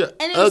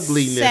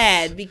ugliness.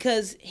 Sad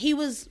because he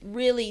was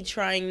really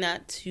trying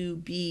not to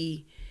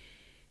be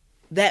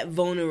that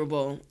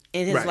vulnerable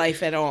in his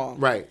life at all,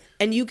 right?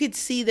 And you could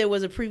see there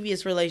was a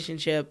previous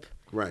relationship,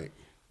 right?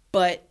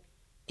 But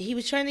he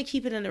was trying to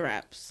keep it under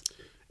wraps.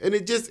 And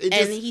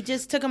he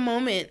just took a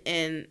moment,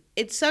 and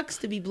it sucks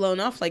to be blown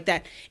off like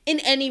that in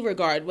any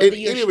regard, whether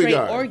you're straight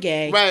or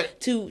gay. Right.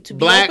 To be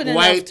Black, open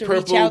white, enough to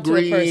purple, reach out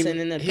green, to a person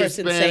and the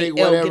person say, Hispanic,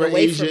 whatever, get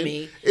away Asian. from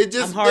me. It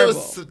just, I'm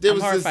horrible. There I'm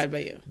was horrified by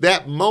you.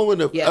 That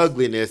moment of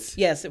ugliness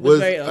Yes, it was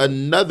very ugly.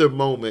 another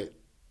moment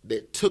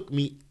that took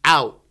me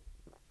out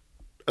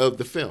of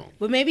the film.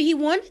 But maybe he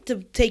wanted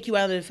to take you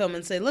out of the film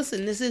and say,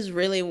 listen, this is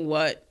really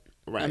what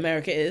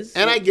America is.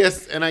 And I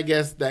guess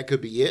that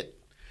could be it.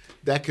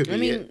 That could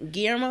be it.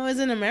 Guillermo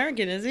isn't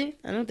American, is he?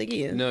 I don't think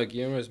he is. No,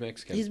 Guillermo's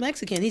Mexican. He's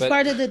Mexican. He's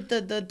part of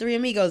the Three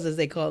Amigos, as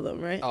they call them,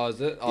 right? Oh,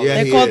 is it? Oh,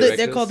 yeah,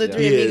 they're called the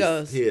Three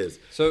Amigos. He is.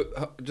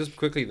 So, just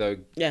quickly though,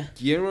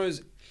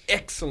 Guillermo's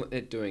excellent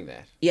at doing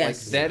that.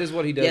 Yes. Like, that is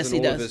what he does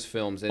in all of his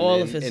films. And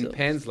in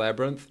Pan's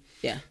Labyrinth,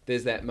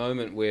 there's that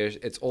moment where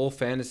it's all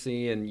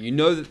fantasy, and you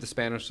know that the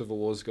Spanish Civil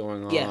War is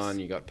going on. Yes.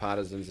 You got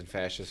partisans and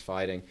fascists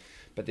fighting.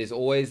 But there's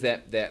always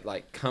that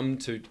like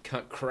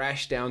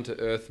crash down to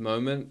earth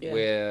moment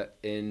where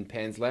in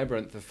Pan's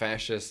Labyrinth the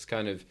fascists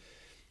kind of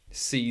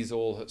sees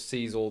all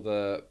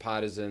the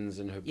partisans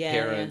and her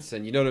parents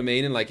and you know what I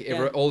mean, and like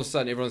all of a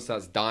sudden everyone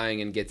starts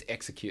dying and gets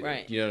executed.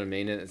 Right. You know what I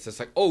mean, and it's just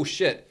like, oh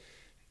shit,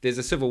 there's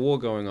a civil war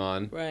going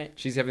on. Right.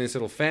 She's having this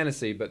little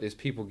fantasy, but there's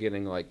people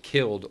getting like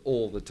killed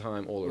all the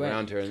time all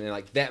around her, and then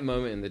like that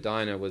moment in the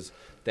diner was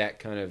that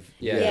kind of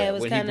it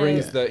was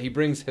when he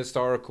brings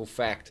historical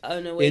fact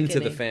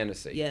into the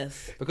fantasy.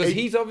 Yes, because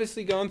he's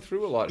obviously gone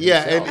through a lot.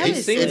 And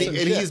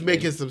he's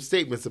making some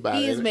statements about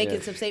it. He is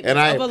making some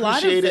statements of a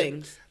lot of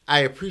things. I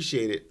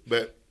appreciate it,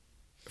 but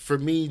for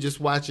me, just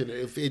watching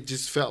it, it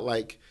just felt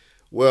like,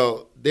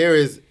 well, there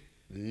is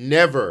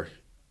never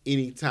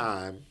any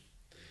time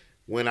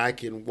when I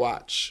can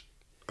watch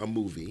a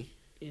movie,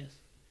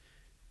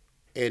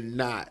 and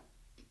not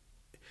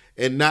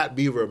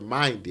be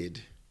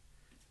reminded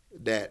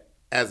that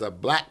as a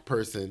black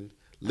person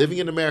living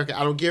in America,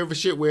 I don't give a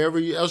shit wherever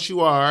else you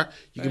are.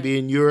 You can be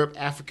in Europe,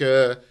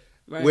 Africa,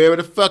 wherever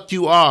the fuck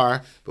you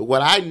are. But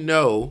what I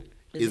know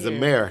is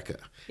America.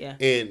 Yeah.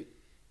 And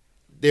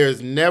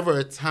there's never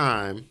a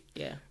time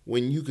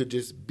when you could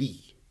just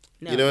be.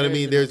 No, you know what I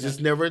mean? There's just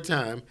never a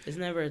time. There's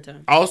never a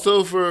time.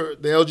 Also for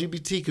the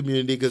LGBT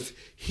community, because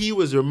he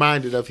was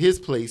reminded of his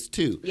place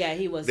too. Yeah,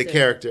 he was the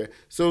character.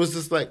 So it was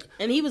just like,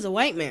 and he was a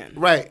white man,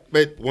 right?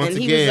 But once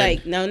again, he was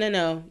like,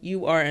 no,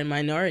 you are a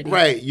minority,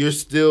 right? You're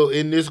still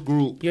in this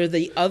group. You're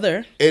the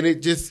other, and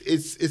it just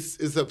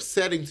it's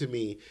upsetting to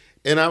me.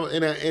 And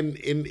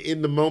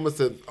in the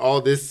moments of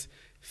all this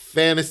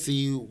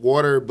fantasy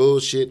water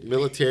bullshit,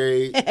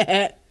 military,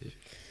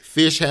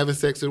 fish having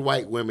sex with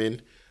white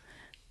women.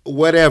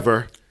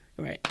 Whatever,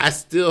 right? I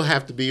still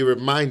have to be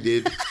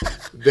reminded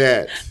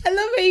that. I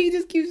love how you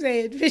just keep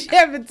saying fish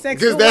having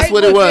sex. Because that's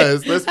what it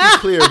was. Let's be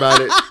clear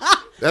about it.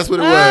 That's what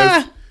it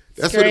was.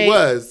 That's what it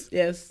was.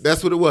 Yes,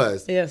 that's what it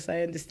was. Yes,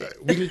 I understand.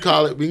 We can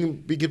call it.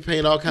 We can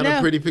paint all kind of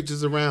pretty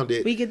pictures around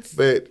it.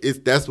 But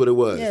that's what it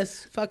was.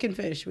 Yes, fucking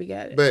fish. We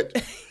got it. But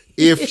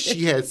if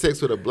she had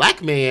sex with a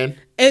black man,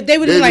 they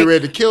would be like,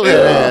 ready to kill her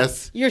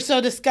ass. You're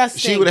so disgusting.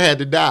 She would have had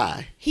to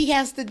die. He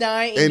has to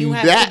die, and you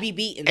have to be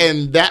beaten.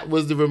 And that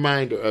was the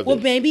reminder of it. Well,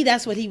 maybe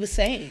that's what he was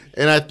saying.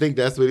 And I think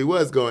that's what he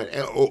was going.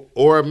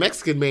 Or a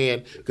Mexican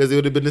man, because it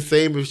would have been the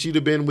same if she'd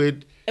have been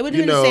with. It would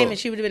have been the same if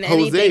she would have been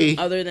Jose. Anything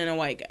other than a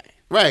white guy.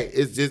 Right.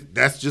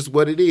 That's just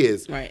what it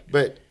is. Right.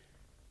 But.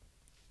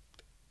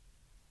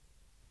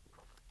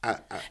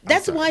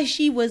 That's why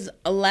she was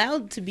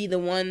allowed to be the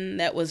one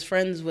that was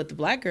friends with the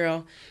black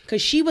girl,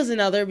 because she was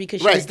another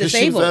because she was disabled.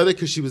 She was other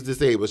because she was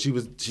disabled. She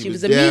was deaf.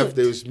 Mute.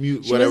 There was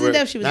mute. She whatever. Wasn't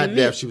deaf. She was not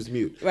deaf. She was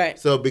mute. Right.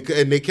 So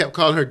and they kept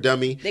calling her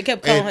dummy. They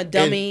kept calling her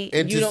dummy.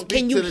 And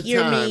can you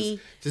hear me?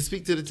 To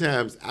speak to the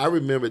times, I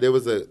remember there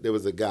was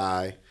a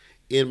guy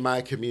in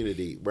my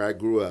community where I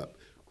grew up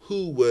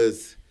who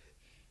was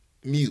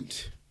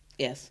mute.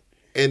 Yes.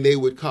 And they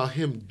would call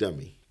him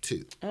dummy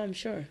too. Oh, I'm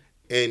sure.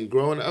 And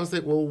growing up, I was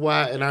like, well,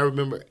 why? And I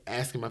remember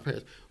asking my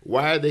parents,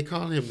 why are they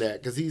calling him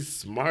that? Because he's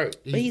smart.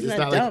 But he's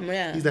not dumb,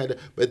 yeah. He's not dumb.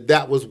 But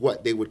that was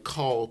what they would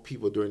call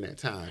people during that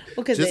time.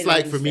 Well, just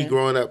like for me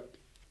growing up,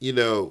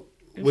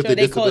 with a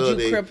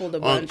disability,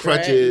 on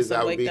crutches,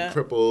 I would be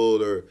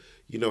crippled or,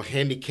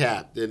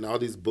 handicapped and all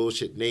these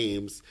bullshit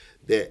names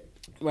that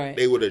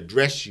they would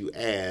address you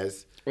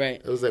as.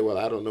 Right. I was like, well,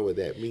 I don't know what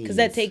that means. Because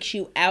that takes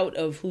you out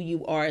of who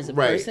you are as a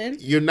person.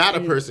 You're not a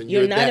person.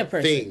 You're not a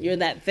person. Thing. You're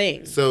that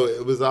thing. So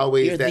it was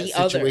always that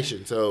situation.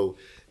 Other. So,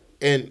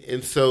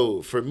 and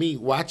so for me,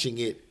 watching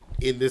it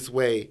in this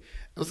way,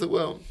 I was like,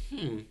 well,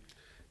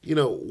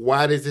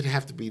 why does it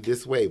have to be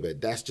this way? But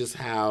that's just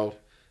how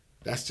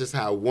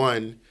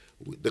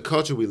the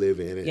culture we live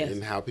in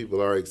and how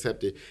people are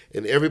accepted.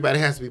 And everybody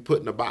has to be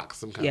put in a box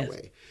some kind of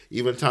way.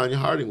 Even Tonya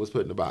Harding was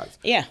put in a box.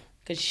 Yeah,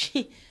 because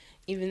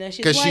even though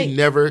she's white. Because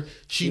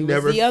she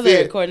never was the other,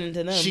 fit, according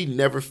to them. She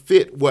never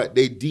fit what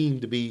they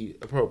deemed to be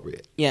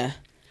appropriate. Yeah,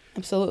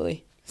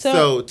 absolutely.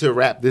 So to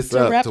wrap this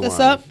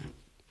up,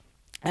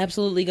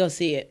 absolutely go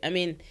see it. I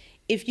mean,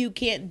 if you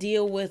can't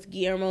deal with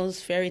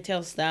Guillermo's fairy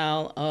tale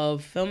style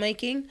of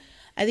filmmaking,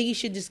 I think you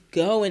should just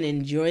go and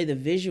enjoy the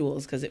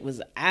visuals because it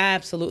was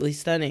absolutely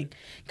stunning.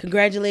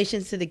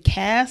 Congratulations to the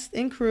cast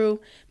and crew,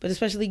 but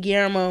especially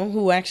Guillermo,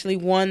 who actually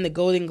won the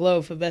Golden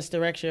Globe for Best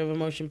Director of a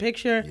Motion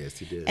Picture. Yes,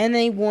 he did. And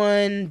they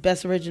won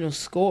Best Original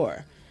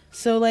Score.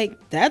 So,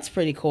 like, that's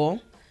pretty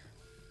cool.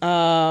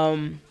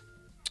 And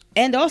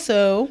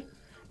also,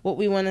 what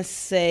we want to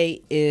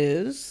say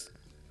is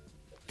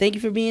thank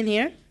you for being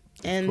here.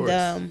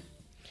 And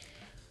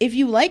if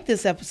you like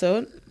this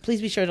episode,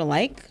 please be sure to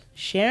like,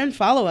 share, and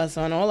follow us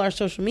on all our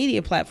social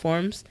media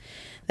platforms.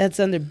 That's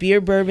under Beer,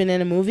 Bourbon,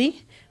 and a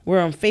Movie. We're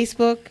on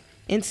Facebook,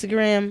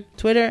 Instagram,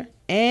 Twitter,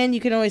 and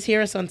you can always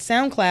hear us on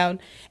SoundCloud.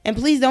 And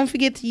please don't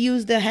forget to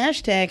use the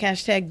hashtag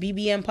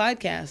BBM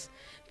Podcast.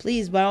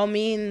 Please, by all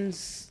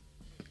means,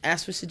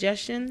 ask for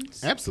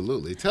suggestions.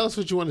 Absolutely. Tell us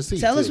what you want to see.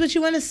 Tell us what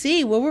you want to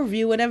see. We'll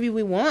review whatever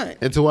we want.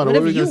 And Tawana, what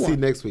are we going to see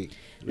next week?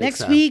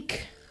 Next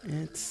week,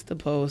 it's The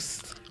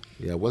Post.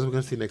 Yeah, what are we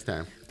going to see next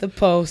time? The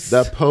Post.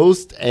 The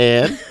Post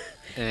and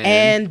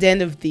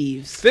Den of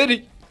Thieves.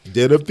 50.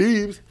 Den of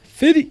Thieves.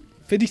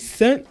 50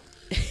 Cent.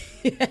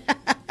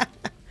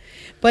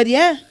 But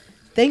yeah,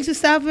 thanks for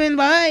stopping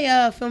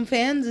by, film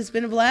fans. It's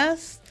been a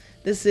blast.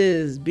 This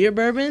is Beer,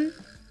 Bourbon,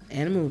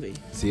 and a Movie.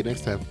 See you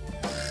next time.